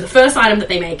 Okay, so the first item that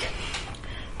they make...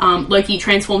 Loki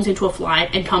transforms into a fly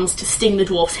and comes to sting the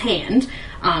dwarf's hand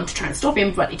to try and stop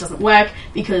him, but it doesn't work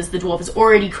because the dwarf has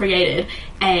already created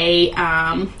a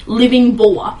living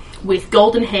boar with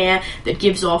golden hair that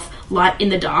gives off light in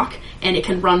the dark, and it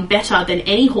can run better than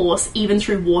any horse, even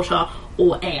through water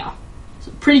or air. It's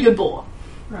a pretty good boar.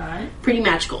 Right. Pretty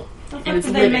magical. What and it's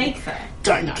do living. they make that?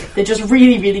 Don't know. They're just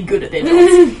really, really good at their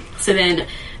jobs. So then,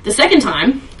 the second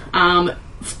time...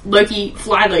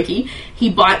 Fly Loki,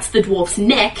 he bites the dwarf's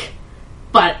neck,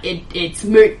 but it's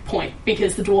moot point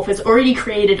because the dwarf has already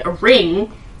created a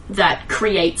ring that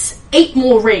creates 8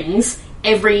 more rings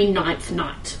every 9th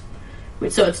night.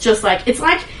 So it's just like, it's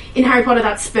like in Harry Potter,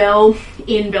 that spell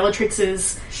in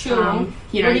Bellatrix's, sure.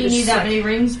 You know, what do you need that like many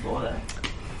rings for, though?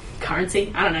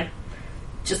 Currency? I don't know.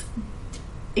 Just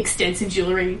extensive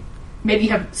jewellery. Maybe you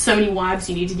have so many wives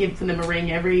you need to give them a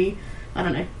ring every, I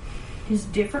don't know. Is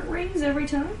different rings every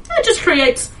time? It just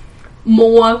creates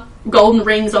more golden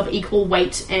rings of equal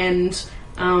weight and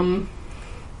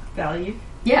value.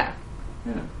 Yeah.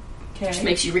 Okay. Just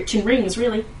makes you rich in rings,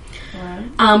 really. Right.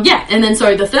 Yeah, and then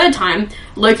so the third time,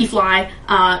 Loki Fly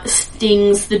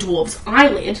stings the dwarf's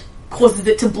eyelid, causes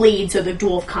it to bleed so the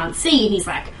dwarf can't see, and he's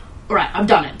like, alright, I've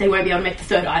done it. They won't be able to make the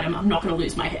third item. I'm not going to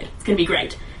lose my head. It's going to be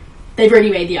great. They've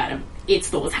already made the item. It's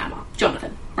Thor's hammer.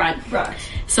 Jonathan, right? Right.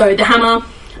 So the hammer...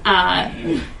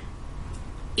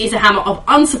 is a hammer of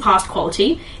unsurpassed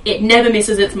quality. It never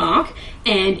misses its mark,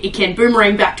 and it can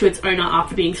boomerang back to its owner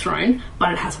after being thrown,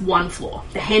 but it has one flaw.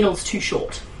 The handle's too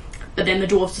short. But then the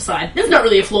dwarves decide, there's not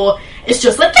really a flaw, it's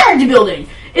just like character building.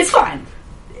 It's fine.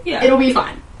 Yeah. It'll be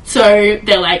fine. So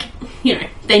they're like, you know,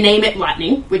 they name it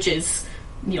Lightning, which is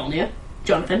Mjolnir,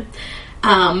 Jonathan.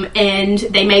 And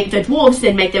they make the dwarves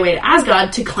then make their way to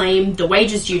Asgard to claim the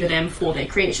wages due to them for their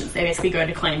creations. They basically go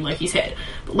to claim Loki's head.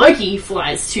 But Loki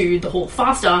flies to the hall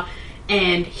faster,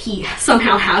 and he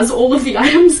somehow has all of the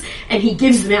items, and he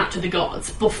gives them out to the gods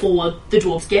before the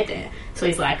dwarves get there. So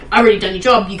he's like, I've already done your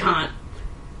job, you can't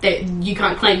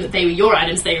claim that they were your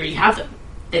items, they already have them.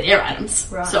 They're their items.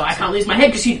 Right. So I can't lose my head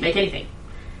because you didn't make anything.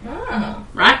 Oh.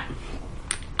 Right?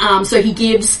 So he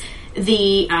gives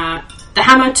the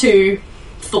hammer to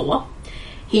Thor.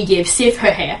 He gives Sif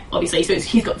her hair, obviously, so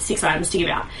he's got 6 items to give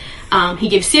out. He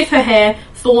gives Sif her hair,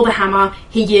 Thor the hammer,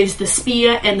 he gives the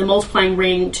spear and the multiplying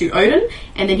ring to Odin,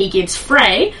 and then he gives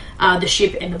Frey the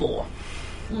ship and the boar,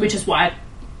 which is why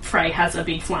Frey has a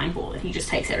big flying boar that he just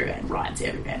takes everywhere and rides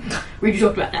everywhere. We already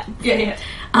talked about that. Yeah.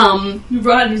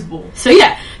 Riding his boar. So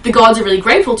yeah, the gods are really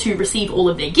grateful to receive all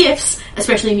of their gifts,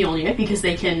 especially Mjolnir, because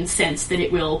they can sense that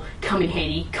it will come in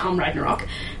handy come Ragnarok.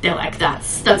 They're like,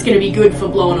 that's going to be good for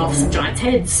blowing off some giants'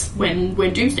 heads when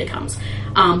Doomsday comes.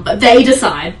 But they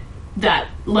decide that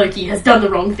Loki has done the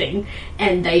wrong thing,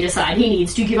 and they decide he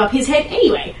needs to give up his head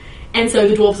anyway. And so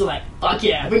the dwarves are like, fuck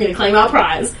yeah, we're going to claim our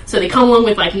prize. So they come along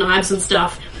with like knives and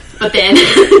stuff. But then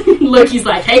Loki's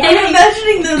like, hey. I'm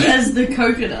imagining them as the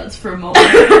coconuts for a moment.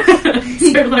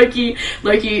 So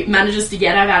Loki manages to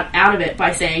get out of it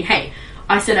by saying, hey,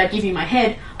 I said I'd give you my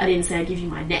head, I didn't say I'd give you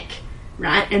my neck.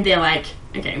 Right? And they're like,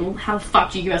 okay, well, how the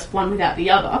fuck do you give us one without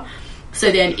the other?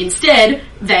 So then instead,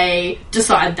 they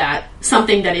decide that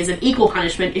something that is an equal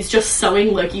punishment is just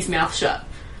sewing Loki's mouth shut.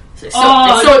 So they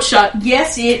sew it shut.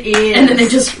 Yes, it is. And then they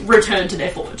just return to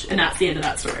their forge. And that's the end of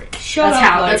that story.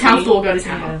 That's how Thor got his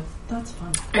hammer. Yeah, that's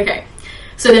fun. Okay.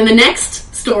 So then the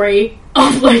next story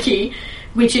of Loki,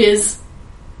 which is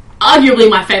arguably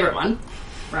my favourite one,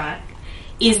 right,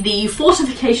 is the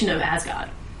fortification of Asgard.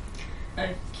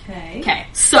 Okay,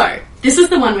 so this is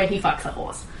the one where he fucks a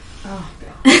horse. Oh,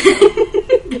 God.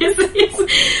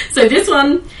 This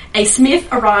one, a smith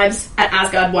arrives at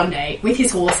Asgard one day with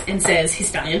his horse and says, his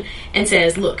stallion, and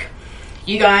says, look,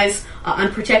 you guys are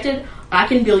unprotected, I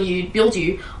can build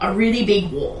you a really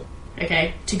big wall,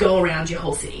 okay, to go around your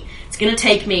whole city. It's going to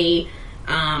take me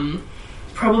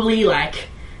probably like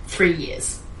 3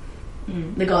 years.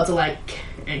 The gods are like,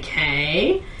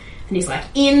 okay. And he's like,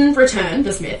 in return,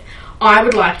 the smith, I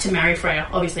would like to marry Freya,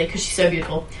 obviously, because she's so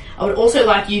beautiful. I would also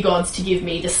like you gods to give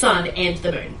me the sun and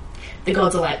the moon. The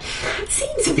gods are like, that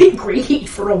seems a bit greedy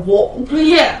for a wall.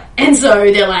 Yeah. And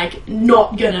so they're like,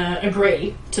 not gonna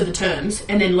agree to the terms.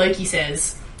 And then Loki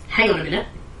says, hang on a minute.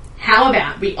 How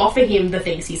about we offer him the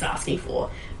things he's asking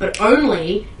for, but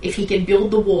only if he can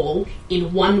build the wall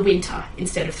in 1 winter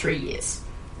instead of 3 years.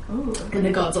 Ooh. And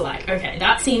the gods are like, okay,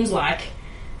 that seems like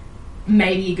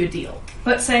maybe a good deal.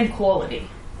 But same quality.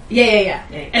 Yeah.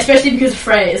 Especially because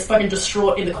Freya is fucking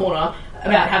distraught in the corner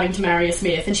about having to marry a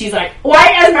smith, and she's like, why are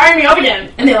you guys marrying me off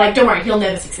again? And they're like, don't worry, he'll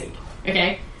never succeed.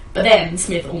 Okay? But then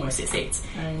Smith almost succeeds.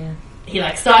 Oh, yeah. He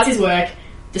like starts his work,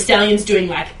 the stallion's doing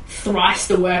like thrice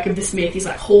the work of the smith. He's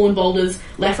like hauling boulders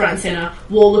left, right and centre.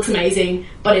 Wall looks amazing,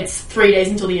 but it's 3 days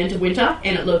until the end of winter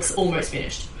and it looks almost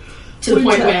finished. To the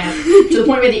point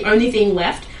where the only thing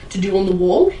left to do on the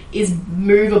wall is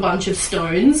move a bunch of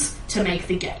stones to make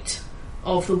the gate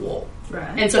of the wall.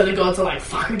 Right. And so the gods are like,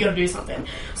 fuck, we gotta do something.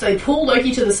 So they pull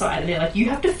Loki to the side and they're like, you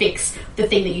have to fix the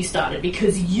thing that you started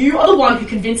because you are the one who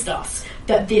convinced us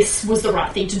that this was the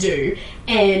right thing to do,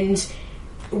 and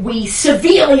we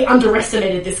severely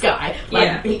underestimated this guy.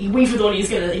 Like, we thought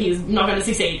he's not gonna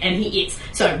succeed, and he is.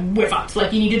 So we're fucked.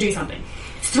 Like, you need to do something.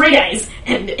 It's 3 days,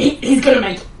 and he's gonna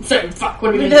make it. So fuck, what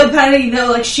are we gonna do? They're panicking, they're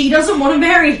like, she doesn't want to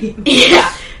marry him.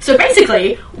 Yeah. So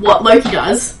basically, what Loki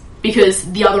does,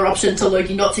 because the other option to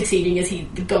Loki not succeeding is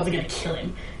the gods are gonna kill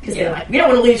him. Because they're like, we don't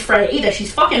want to lose Freya either.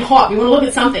 She's fucking hot. We want to look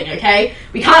at something, okay?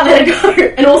 We can't let her go.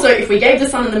 And also, if we gave the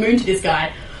sun and the moon to this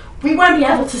guy, we won't be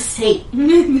able to see.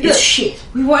 It's shit.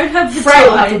 We won't have the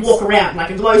Freya will have to walk around like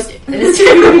a glow stick. And it's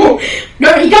terrible.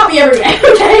 No, he got me everywhere,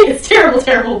 okay? It's terrible,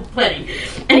 terrible planning.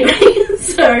 Anyway,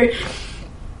 so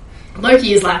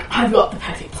Loki is like, I've got the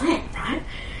perfect plan, right?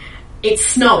 It's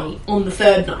snowy on the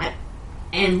third night,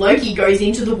 and Loki goes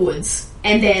into the woods,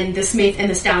 and then the smith and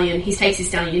the stallion, he takes his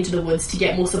stallion into the woods to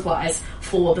get more supplies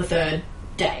for the third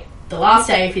day. The last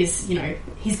day of his,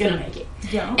 he's gonna make it.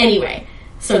 Yeah. Anyway,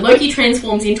 so Loki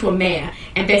transforms into a mare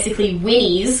and basically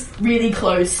whinnies really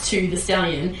close to the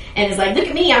stallion and is like, look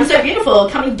at me, I'm so beautiful,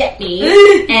 come and get me.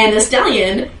 And the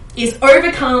stallion is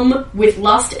overcome with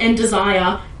lust and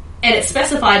desire, and it's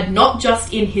specified not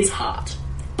just in his heart,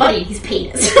 but in his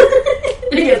penis.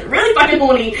 And he gets really fucking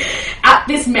horny at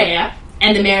this mare,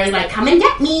 and the mare is like, come and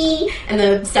get me, and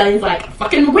the stallion's like,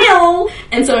 fucking will.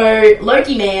 And so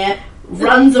Loki mare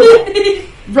runs away.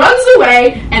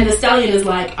 And the stallion is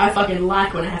like, I fucking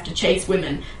like when I have to chase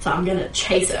women, so I'm gonna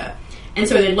chase her. And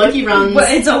so then Loki runs.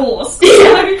 But it's a horse.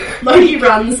 Loki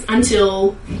runs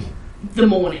until the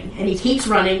morning, and he keeps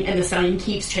running, and the stallion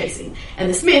keeps chasing. And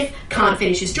the smith can't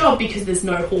finish his job because there's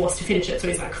no horse to finish it, so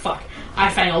he's like, fuck,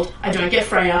 I failed. I don't get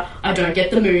Freya, I don't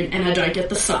get the moon, and I don't get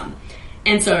the sun.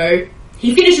 And so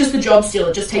he finishes the job still,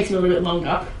 it just takes him a little bit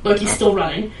longer. Loki's still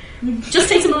running. Just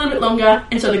takes him a little bit longer,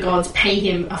 and so the gods pay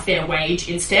him a fair wage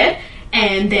instead.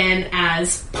 And then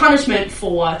as punishment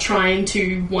for trying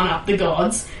to one-up the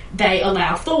gods, they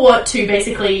allow Thor to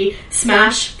basically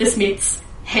smash the smith's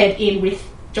head in with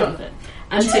Jonathan.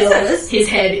 until Jesus. his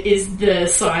head is the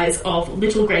size of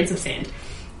little grains of sand.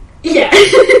 Yeah,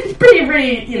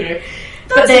 pretty, you know.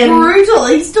 That's but then, brutal.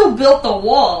 He still built the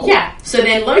wall. Yeah, so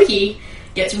then Loki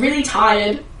gets really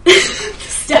tired. The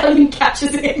stallion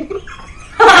catches him.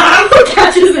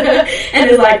 Catches her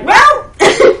and is like, well,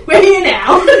 we're here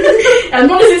now. And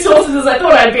one of his horses is I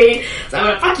thought I'd be, so I'm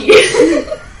gonna fuck you.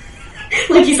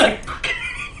 Loki's like, fuck.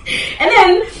 And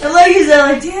then Loki's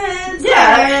like,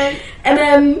 yeah. And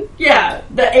then, yeah,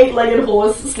 the 8-legged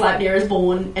horse Sleipnir is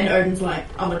born, and Odin's like,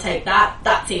 I'm gonna take that.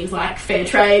 That seems like fair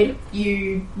trade.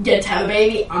 You get to have a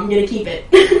baby, I'm gonna keep it.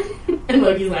 And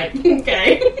Loki's like,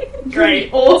 okay,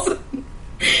 great, awesome.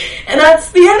 And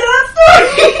that's the end of that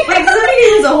story. Wait, doesn't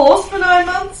he was a horse for 9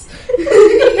 months?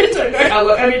 I don't know how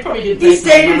long. I mean, it probably didn't take He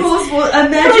stayed 9 in months. horse for,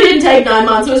 It probably didn't take 9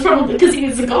 months. It was probably because he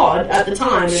was a god at the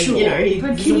time. And, Sure. you know, he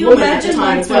But was can a you woman at the imagine,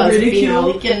 time like, as well the as a female.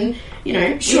 ridicule? He can, you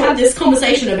know, Sure. we had this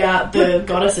conversation about the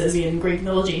goddesses in Greek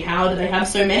mythology. How do they have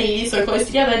so many so close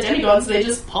together demigods? They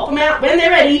just pop them out when they're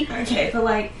ready. Okay, but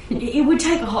like, it would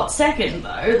take a hot second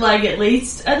though. Like, at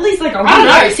least like a I don't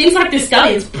know. It seems like this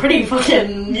stallion's pretty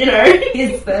fucking, you know.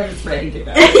 His firm's ready to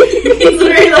go. He's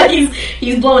literally like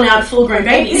he's blowing out full-grown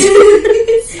babies.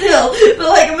 Still, but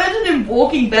like, imagine him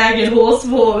walking back in horse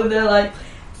form, and they're like,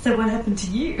 "So what happened to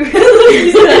you?"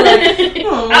 He's like,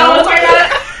 "Oh, I don't want to talk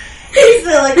about it. He's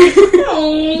like,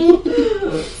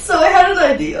 "Oh." So I had an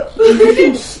idea,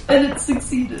 and it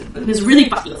succeeded. But It was really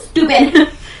fucking stupid.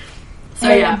 So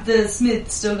yeah. the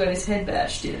Smith still got his head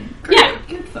bashed in. Great, Yeah.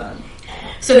 good fun.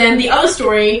 So then the other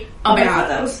story I thought about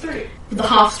that was 3. the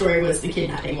half story was the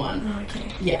kidnapping one. Okay.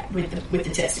 Yeah, with the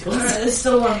testicles. Alright, there's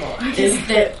still one more.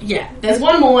 There's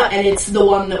one more, and it's the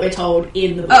one that we're told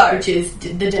in the book, which is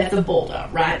the death of Balder,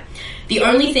 right? The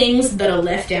only things that are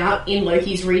left out in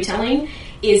Loki's retelling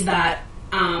is that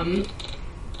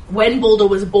when Balder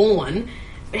was born,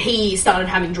 he started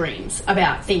having dreams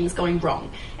about things going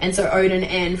wrong. And so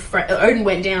Odin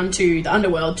went down to the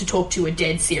underworld to talk to a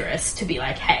dead Cirrus to be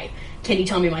like, hey, can you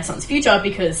tell me my son's future?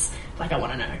 Because, like, I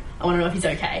want to know. I want to know if he's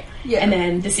okay. Yeah. And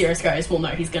then the Cirrus goes, well, no,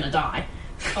 he's going to die.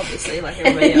 Obviously, like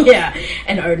everybody else. Yeah.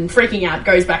 And Odin, freaking out,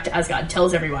 goes back to Asgard,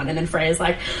 tells everyone, and then Freya's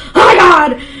like, oh my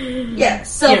god! Yeah,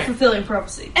 self-fulfilling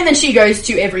prophecy. And then she goes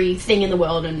to everything in the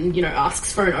world and, you know,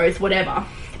 asks for an oath, whatever.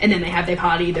 And then they have their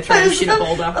party, they're throwing shit at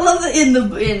Balder. I love that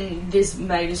in this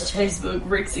Magus Chase book,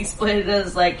 Rick's explained it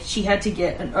as like she had to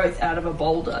get an oath out of a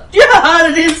boulder. Do you know how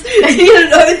hard it is to get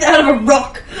an oath out of a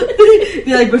rock?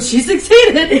 Be like, but she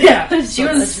succeeded. Yeah, she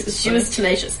was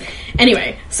tenacious.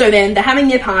 Anyway, so then they're having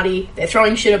their party, they're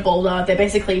throwing shit at Balder, they're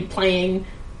basically playing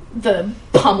the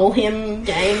pummel him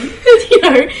game, you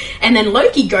know. And then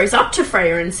Loki goes up to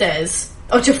Freya and says,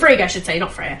 to Frigg, I should say,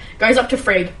 not Freya, goes up to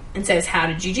Frigg and says, how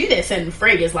did you do this? And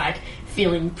Frigg is like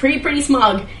feeling pretty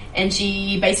smug, and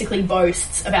she basically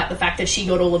boasts about the fact that she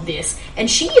got all of this,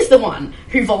 and she is the one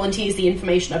who volunteers the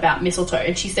information about mistletoe,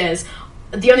 and she says,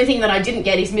 the only thing that I didn't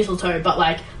get is mistletoe, but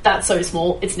like, that's so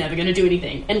small, it's never going to do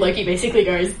anything. And Loki basically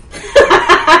goes, he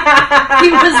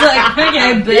was like,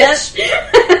 okay,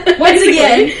 bitch. Once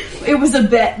again, it was a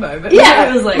bet moment. Yeah,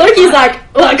 it was like, Loki's like,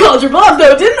 well, I called your bluff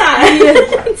though, didn't I?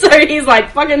 Yeah. So he's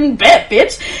like, fucking bet,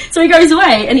 bitch. So he goes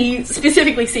away, and he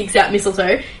specifically seeks out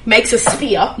mistletoe, makes a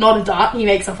spear, not a dart, he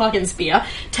makes a fucking spear,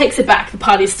 takes it back, the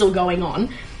party's still going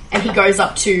on, and he goes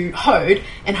up to Hode,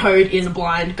 and Hode is a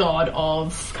blind god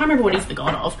of, can't remember what he's the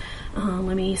god of.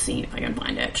 Let me see if I can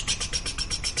find it.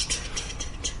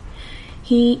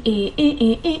 He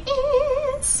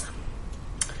is...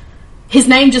 His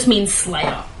name just means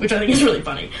Slayer, which I think is really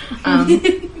funny.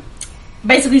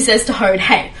 Basically says to Hode,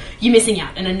 hey, you're missing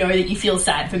out, and I know that you feel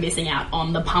sad for missing out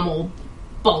on the pummel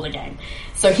boulder game.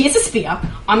 So here's a spear.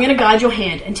 I'm going to guide your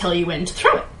hand and tell you when to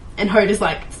throw it. And Hode is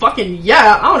like, fucking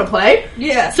yeah, I want to play.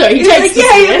 Yeah. So he takes the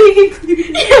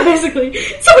spear. Yeah, basically.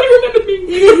 Somebody remembered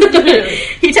me.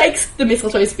 He takes the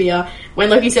mistletoe spear. When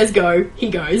Loki says go, he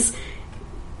goes.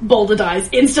 Balder dies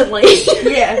instantly.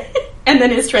 Yeah. And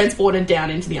then is transported down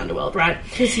into the underworld, right?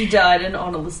 Because he died an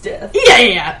honorless death.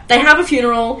 Yeah. They have a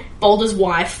funeral. Balder's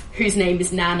wife, whose name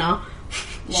is Nanna,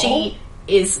 she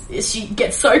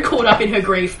gets so caught up in her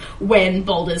grief when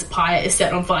Balder's pyre is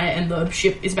set on fire and the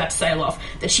ship is about to sail off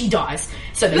that she dies.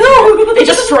 So they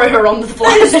just throw her on the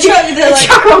flames. They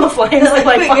chuck her on the flames.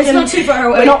 Like it's not too far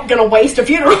away. We're not going to waste a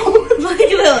funeral.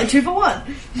 They're like 2 for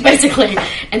 1. Basically.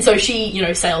 And so she, you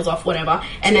know, sails off, whatever.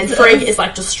 And then Frigg is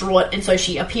like distraught, and so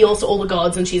she appeals to all the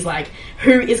gods, and she's like,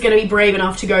 who is going to be brave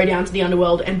enough to go down to the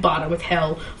underworld and barter with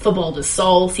hell for Balder's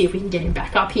soul, see if we can get him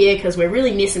back up here, because we're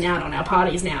really missing out on our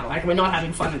parties now. Like, we're not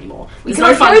having fun anymore. There's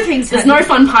no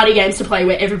fun party games to play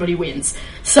where everybody wins.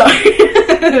 So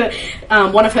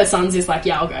one of her sons is like,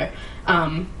 yeah, I'll go.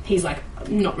 He's like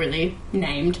not really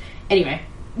named. Anyway,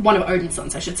 one of Odin's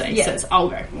sons, I should say, says, I'll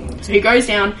go. So he goes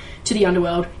down to the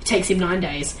underworld. It takes him 9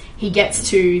 days. He gets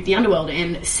to the underworld,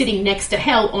 and sitting next to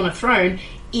Hel on a throne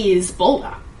is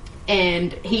Balder.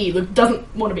 And he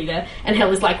doesn't want to be there. And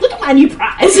Hel is like, look at my new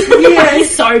prize. Yeah.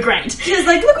 He's so great. She's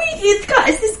like, look what you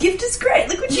guys, this gift is great.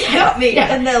 Look what you got me.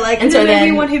 Yeah. And they're like, and so then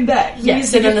we want him back. Yeah,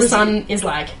 so then the son is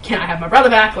like, can I have my brother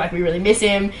back? Like, we really miss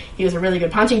him. He was a really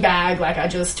good punching bag. Like,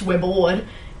 we're bored.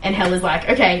 And Hel is like,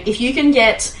 okay, if you can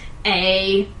get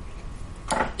if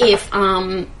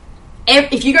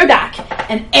you go back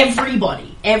and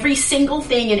every single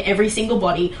thing and every single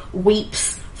body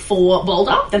weeps for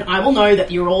Balder, then I will know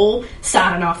that you're all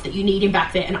sad enough that you need him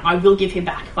back there, and I will give him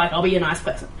back. Like, I'll be a nice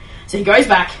person. So he goes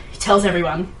back, he tells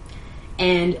everyone,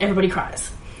 and everybody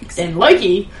cries. Then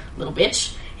Loki, little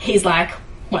bitch, he's like,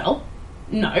 well,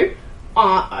 no,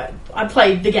 I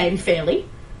played the game fairly,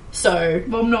 so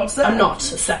I'm not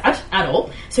sad at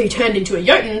all. So he turned into a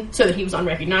Jotun so that he was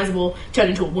unrecognisable,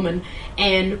 turned into a woman,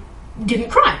 and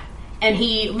didn't cry. And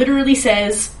he literally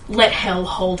says, let Hel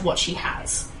hold what she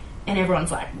has. And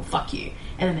everyone's like, well, fuck you.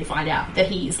 And then they find out that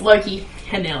he's Loki,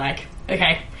 and they're like,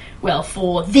 okay, well,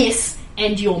 for this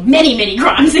and your many, many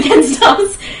crimes against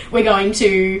us, we're going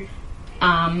to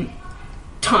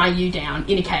tie you down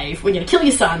in a cave. We're going to kill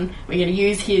your son. We're going to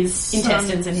use his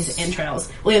intestines and his entrails.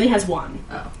 Well, he only has one.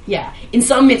 Oh. Yeah. In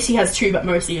some myths he has two, but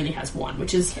mostly only has one,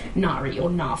 which is Nari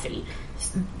or Nafi.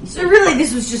 So really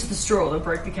this was just the straw that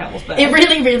broke the camel's back. It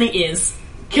really, really is.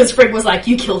 Because Frigg was like,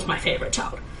 you killed my favourite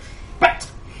child. Right.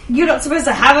 You're not supposed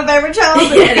to have a favourite child,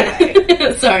 but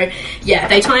anyway. So, yeah,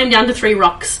 they tie him down to 3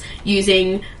 rocks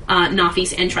using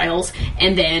Nafi's entrails,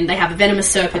 and then they have a venomous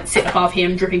serpent sit above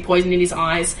him, dripping poison in his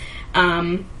eyes.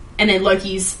 And then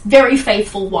Loki's very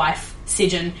faithful wife,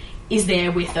 Sigyn, is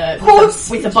there with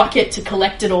a bucket to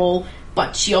collect it all,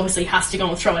 but she obviously has to go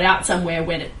and throw it out somewhere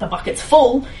when the bucket's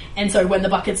full, and so when the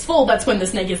bucket's full, that's when the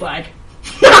snake is like...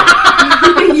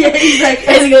 Yeah, he's like,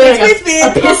 basically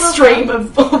like a piss stream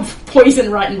of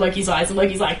poison right in Loki's eyes, and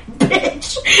Loki's like,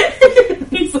 bitch!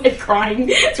 He's like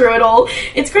crying through it all.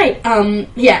 It's great.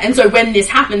 Yeah, and so when this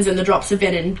happens and the drops of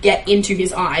venom get into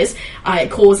his eyes,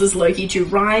 it causes Loki to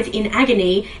writhe in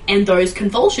agony, and those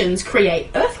convulsions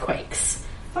create earthquakes.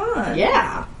 Fun.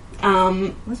 Yeah.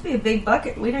 Must be a big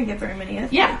bucket. We don't get very many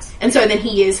earthquakes. Yeah, and so then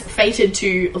he is fated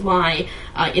to lie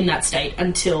in that state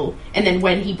until... And then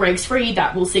when he breaks free,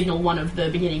 that will signal one of the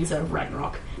beginnings of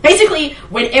Ragnarok. Basically,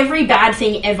 when every bad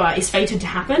thing ever is fated to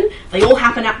happen, they all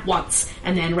happen at once,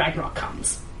 and then Ragnarok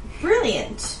comes.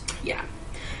 Brilliant. Yeah.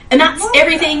 And that's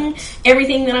everything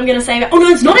that I'm going to say about... Oh, no,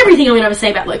 it's not everything I'm going to say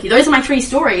about Loki. Those are my 3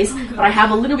 stories, but I have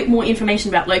a little bit more information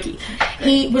about Loki.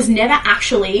 He was never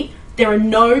actually... There are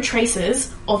no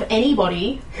traces of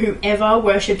anybody who ever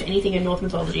worshipped anything in Norse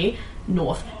mythology.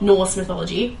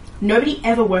 Nobody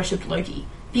ever worshipped Loki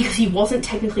because he wasn't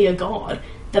technically a god.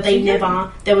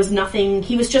 There was nothing.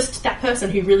 He was just that person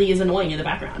who really is annoying in the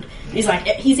background. He's like,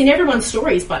 he's in everyone's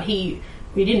stories, but we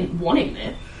didn't want him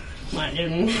there. We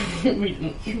didn't.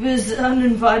 He was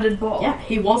uninvited Bob. Yeah,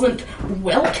 he wasn't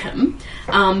welcome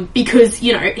because,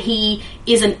 he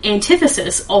is an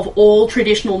antithesis of all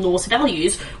traditional Norse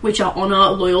values, which are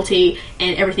honour, loyalty,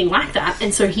 and everything like that.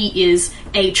 And so he is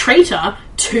a traitor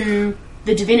to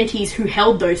the divinities who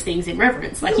held those things in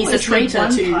reverence. Like, he's a traitor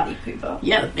to... Party pooper.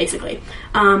 Yeah, basically.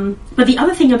 But the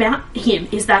other thing about him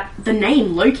is that the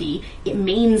name Loki, it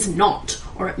means knot,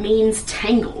 or it means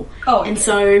tangle. Oh, okay. And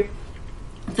so...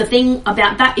 The thing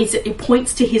about that is it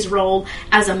points to his role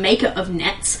as a maker of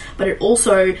nets, but it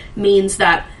also means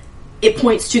that it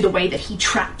points to the way that he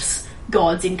traps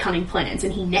gods in cunning plans,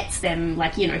 and he nets them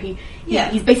like,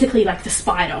 he's basically like the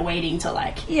spider waiting to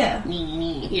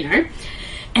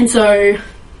And so,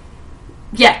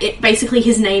 yeah, it basically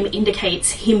his name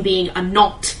indicates him being a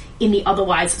knot in the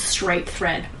otherwise straight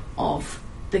thread of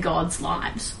the gods'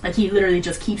 lives. Like, he literally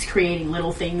just keeps creating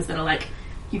little things that are like,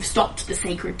 you've stopped the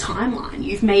sacred timeline.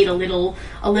 You've made a little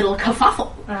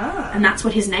kerfuffle. And that's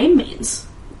what his name means.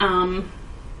 Yeah,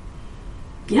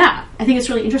 I think it's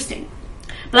really interesting.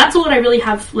 But that's all that I really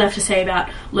have left to say about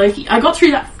Loki. I got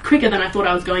through that quicker than I thought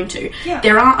I was going to. Yeah.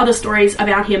 There are other stories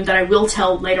about him that I will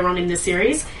tell later on in this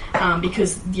series,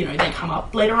 because, they come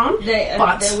up later on. There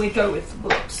we go with the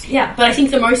books. Yeah, but I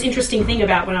think the most interesting thing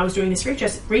about when I was doing this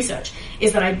research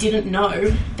is that I didn't know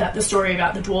that the story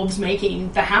about the dwarves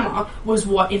making the hammer was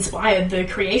what inspired the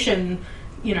creation,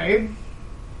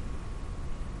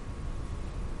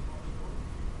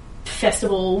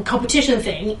 festival competition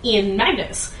thing in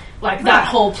Magnus. Like, that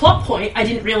whole plot point, I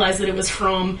didn't realise that it was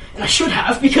from... And I should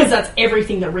have, because that's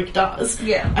everything that Rick does.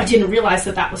 Yeah. I didn't realise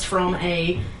that was from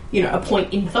a you know, a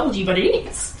point in mythology, but it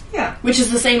is. Yeah. Which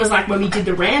is the same as, like, when we did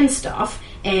the Rand stuff,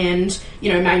 and,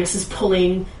 you know, Magnus is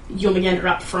pulling Jormungandr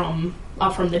up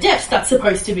from the depths. That's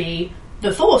supposed to be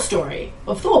the Thor story,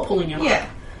 of Thor pulling him up.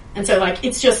 And so, like,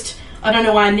 it's just, I don't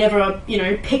know why I never, you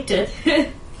know, picked it,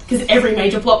 because every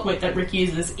major plot point that Rick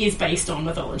uses is based on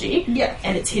mythology. Yeah.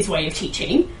 And it's his way of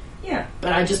teaching. Yeah.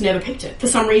 But I just never picked it. For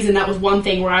some reason, that was one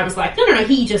thing where I was like, no,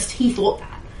 he thought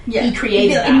that. Yeah. He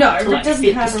created that to, like, doesn't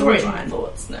fit have the original storyline.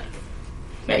 thoughts, no.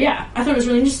 But yeah, I thought it was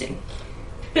really interesting.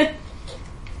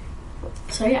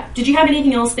 So yeah, did you have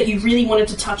anything else that you really wanted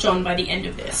to touch on by the end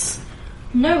of this?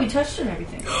 No, we touched on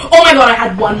everything. Oh my god, I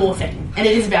had one more thing, and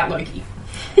it is about Loki.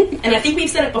 And I think we've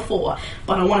said it before,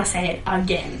 but I want to say it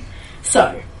again.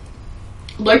 So,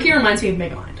 Loki reminds me of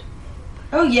Megamind.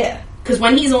 Oh yeah. Because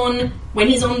when he's on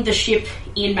the ship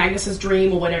in Magnus's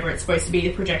dream or whatever it's supposed to be,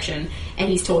 the projection, and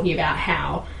he's talking about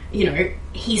how, you know,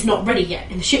 he's not ready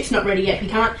yet, and the ship's not ready yet. He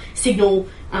can't signal,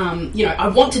 you know, I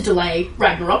want to delay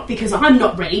Ragnarok because I'm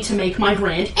not ready to make my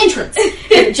grand entrance.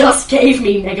 It just gave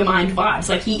me Megamind vibes.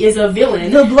 Like, he is a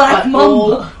villain. The Black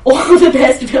Mamba. All the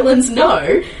best villains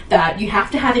know that you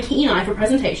have to have a keen eye for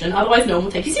presentation, otherwise no one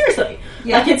will take you seriously.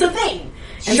 Yeah. Like, it's a thing.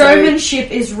 And showmanship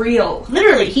is real.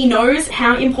 Literally, he knows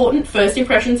how important first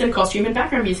impressions and costume and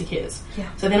background music is. Yeah.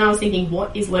 So then I was thinking,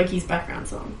 what is Loki's background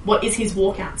song? What is his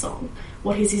walkout song?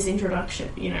 What is his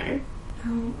introduction, you know?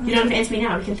 You don't have to answer me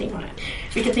now, we can think on it.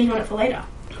 We can think on it for later.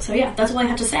 So yeah, that's all I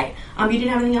have to say. You didn't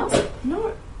have anything else?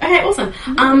 No. Okay, awesome.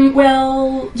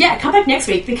 Well, yeah, come back next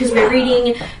week because we're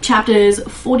reading chapters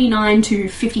 49 to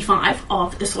 55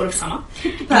 of The Sword of Summer.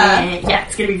 Yeah,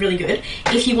 it's going to be really good.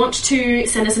 If you want to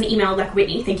send us an email like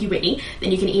Whitney, thank you Whitney,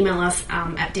 then you can email us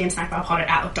at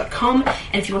damsnackbarpod@outlook.com.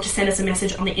 And if you want to send us a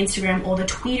message on the Instagram or the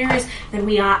tweeters, then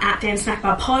we are at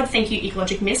damsnackbarpod. Thank you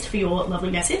Ecologic Mist for your lovely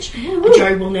message.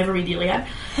 Joe will never read the Iliad.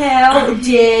 How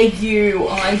dare you?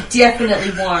 I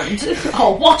definitely won't.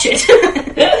 Oh, watch it.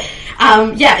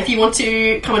 Yeah, if you want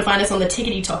to come and find us on the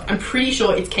Tickety Talk, I'm pretty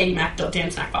sure it's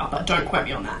katiemac.damsnackbar, but don't quote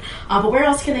me on that. But where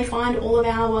else can they find all of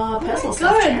our personal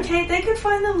stuff? Okay, they could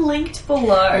find them linked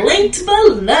below. Linked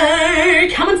below!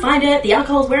 Come and find it. The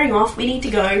alcohol's wearing off. We need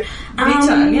to go. Big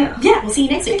time, yeah. Yeah, we'll see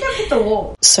you next week. I think I've hit the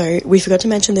wall. So, we forgot to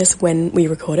mention this when we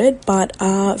recorded, but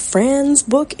Fran's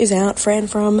book is out. Fran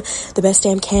from The Best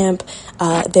Damn Camp,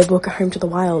 their book Home to the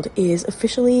Wild is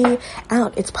officially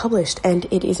out. It's published, and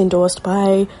it is endorsed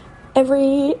by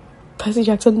every Percy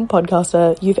Jackson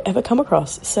podcaster you've ever come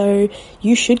across. So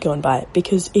you should go and buy it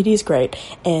because it is great,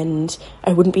 and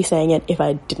I wouldn't be saying it if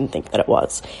I didn't think that it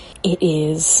was. It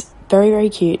is very, very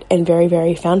cute and very,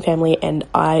 very found family, and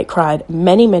I cried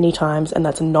many, many times, and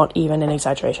that's not even an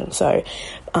exaggeration. So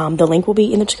the link will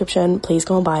be in the description. Please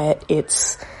go and buy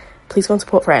it. Please go and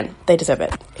support Fran. They deserve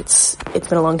it. It's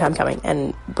been a long time coming,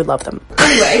 and we love them.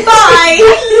 Anyway, bye!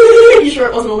 Are you sure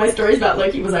it wasn't all my stories about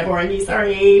Loki? Was I boring you?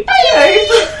 Sorry.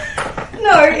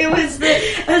 No, it was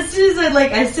as soon as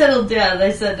I settled down,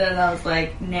 and I was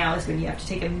like, now is when you have to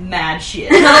take a mad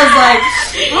shit. And I was like,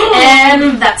 oh.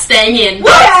 And that's staying in.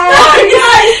 What? No,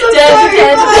 guys, I'm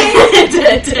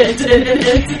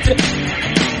sorry, bye.